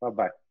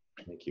 Bye-bye.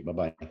 Thank you.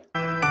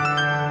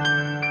 Bye-bye.